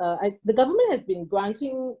MAS, the government has been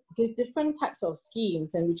granting different types of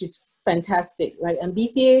schemes, and which is fantastic, right? And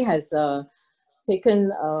BCA has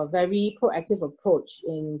taken a very proactive approach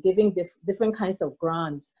in giving different kinds of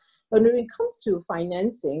grants. But when it comes to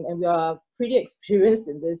financing, and we are pretty experienced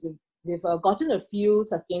in this, we've gotten a few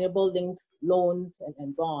sustainable linked loans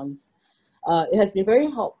and bonds. It has been very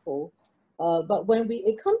helpful. But when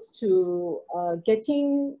it comes to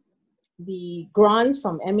getting the grants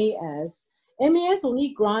from MAS only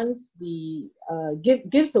grants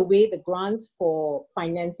gives away the grants for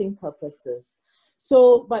financing purposes.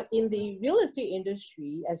 So, but in the real estate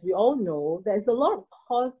industry, as we all know, there's a lot of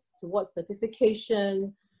cost towards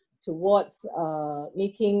certification, towards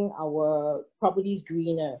making our properties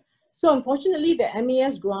greener. So unfortunately, the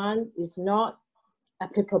MAS grant is not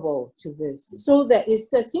applicable to this. So there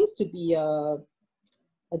seems to be a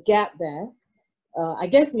gap there. I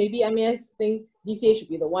guess maybe MAS thinks BCA should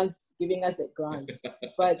be the ones giving us that grant.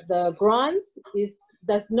 But the grant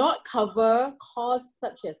does not cover costs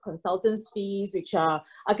such as consultants' fees, which are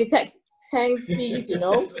architects' fees, you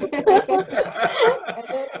know. And then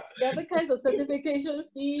the other kinds of certification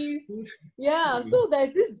fees. Yeah, so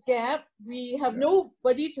there's this gap. We have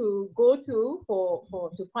nobody to go to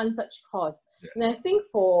to fund such costs. And I think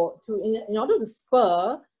in order to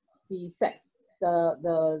spur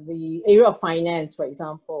the area of finance, for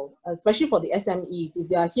example, especially for the SMEs, if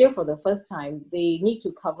they are here for the first time, they need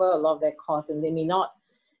to cover a lot of their costs, and they may not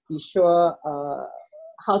be sure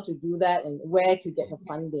how to do that and where to get the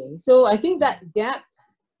funding. So I think that gap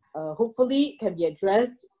hopefully can be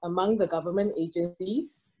addressed among the government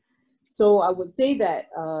agencies. So I would say that,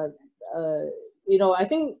 you know, I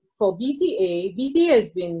think for BCA has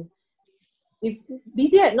been, if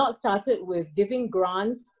BCA had not started with giving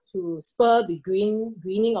grants to spur the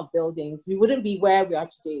greening of buildings, we wouldn't be where we are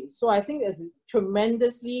today. So I think there's a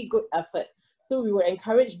tremendously good effort. So we would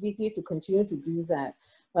encourage BCA to continue to do that.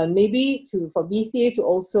 But maybe for BCA to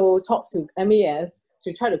also talk to MAS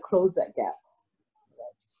to try to close that gap.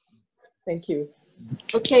 Thank you.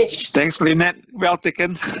 Okay. Thanks, Lynette. Well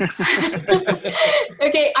taken.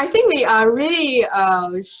 Okay, I think we are really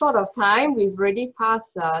short of time. We've already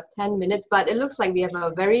passed 10 minutes, but it looks like we have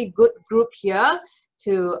a very good group here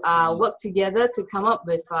to work together to come up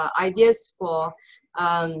with ideas for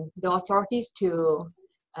the authorities to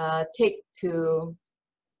take to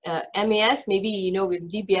MAS. Maybe, you know, with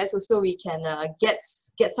DBS also we can get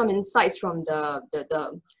some insights from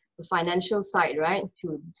the financial side, right,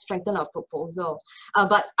 to strengthen our proposal.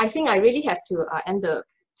 But I think I really have to end the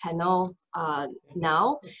panel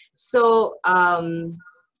now. So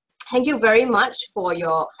thank you very much for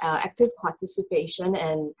your active participation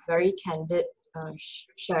and very candid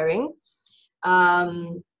sharing.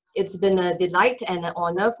 It's been a delight and an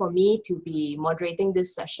honor for me to be moderating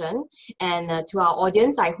this session. And to our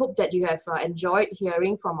audience, I hope that you have enjoyed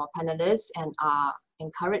hearing from our panelists and are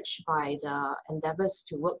encouraged by the endeavors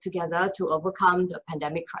to work together to overcome the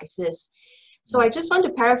pandemic crisis. So I just want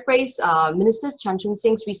to paraphrase Minister Chan Chun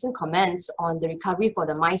Sing's recent comments on the recovery for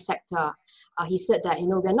the mine sector. He said that, you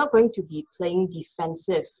know, we're not going to be playing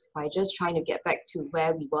defensive by just trying to get back to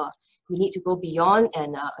where we were. We need to go beyond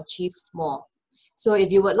and achieve more. So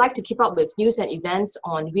if you would like to keep up with news and events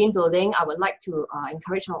on green building, I would like to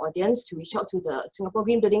encourage our audience to reach out to the Singapore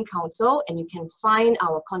Green Building Council, and you can find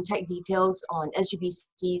our contact details on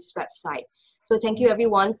SGBC's website. So thank you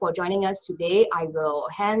everyone for joining us today. I will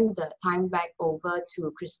hand the time back over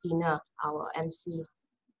to Christina, our MC.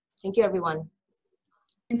 Thank you everyone.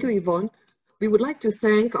 Thank you, Yvonne. We would like to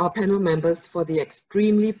thank our panel members for the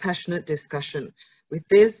extremely passionate discussion. With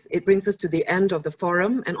this, it brings us to the end of the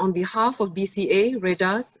forum, and on behalf of BCA,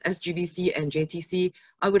 REDAS, SGBC and JTC,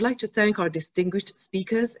 I would like to thank our distinguished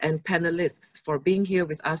speakers and panelists for being here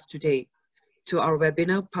with us today. To our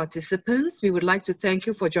webinar participants, we would like to thank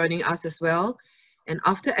you for joining us as well. And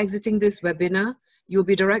after exiting this webinar, you'll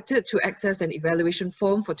be directed to access an evaluation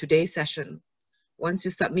form for today's session. Once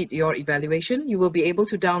you submit your evaluation, you will be able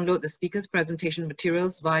to download the speaker's presentation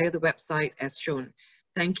materials via the website as shown.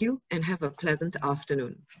 Thank you and have a pleasant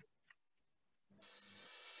afternoon.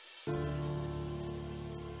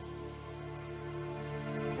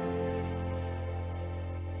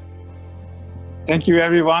 Thank you,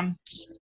 everyone.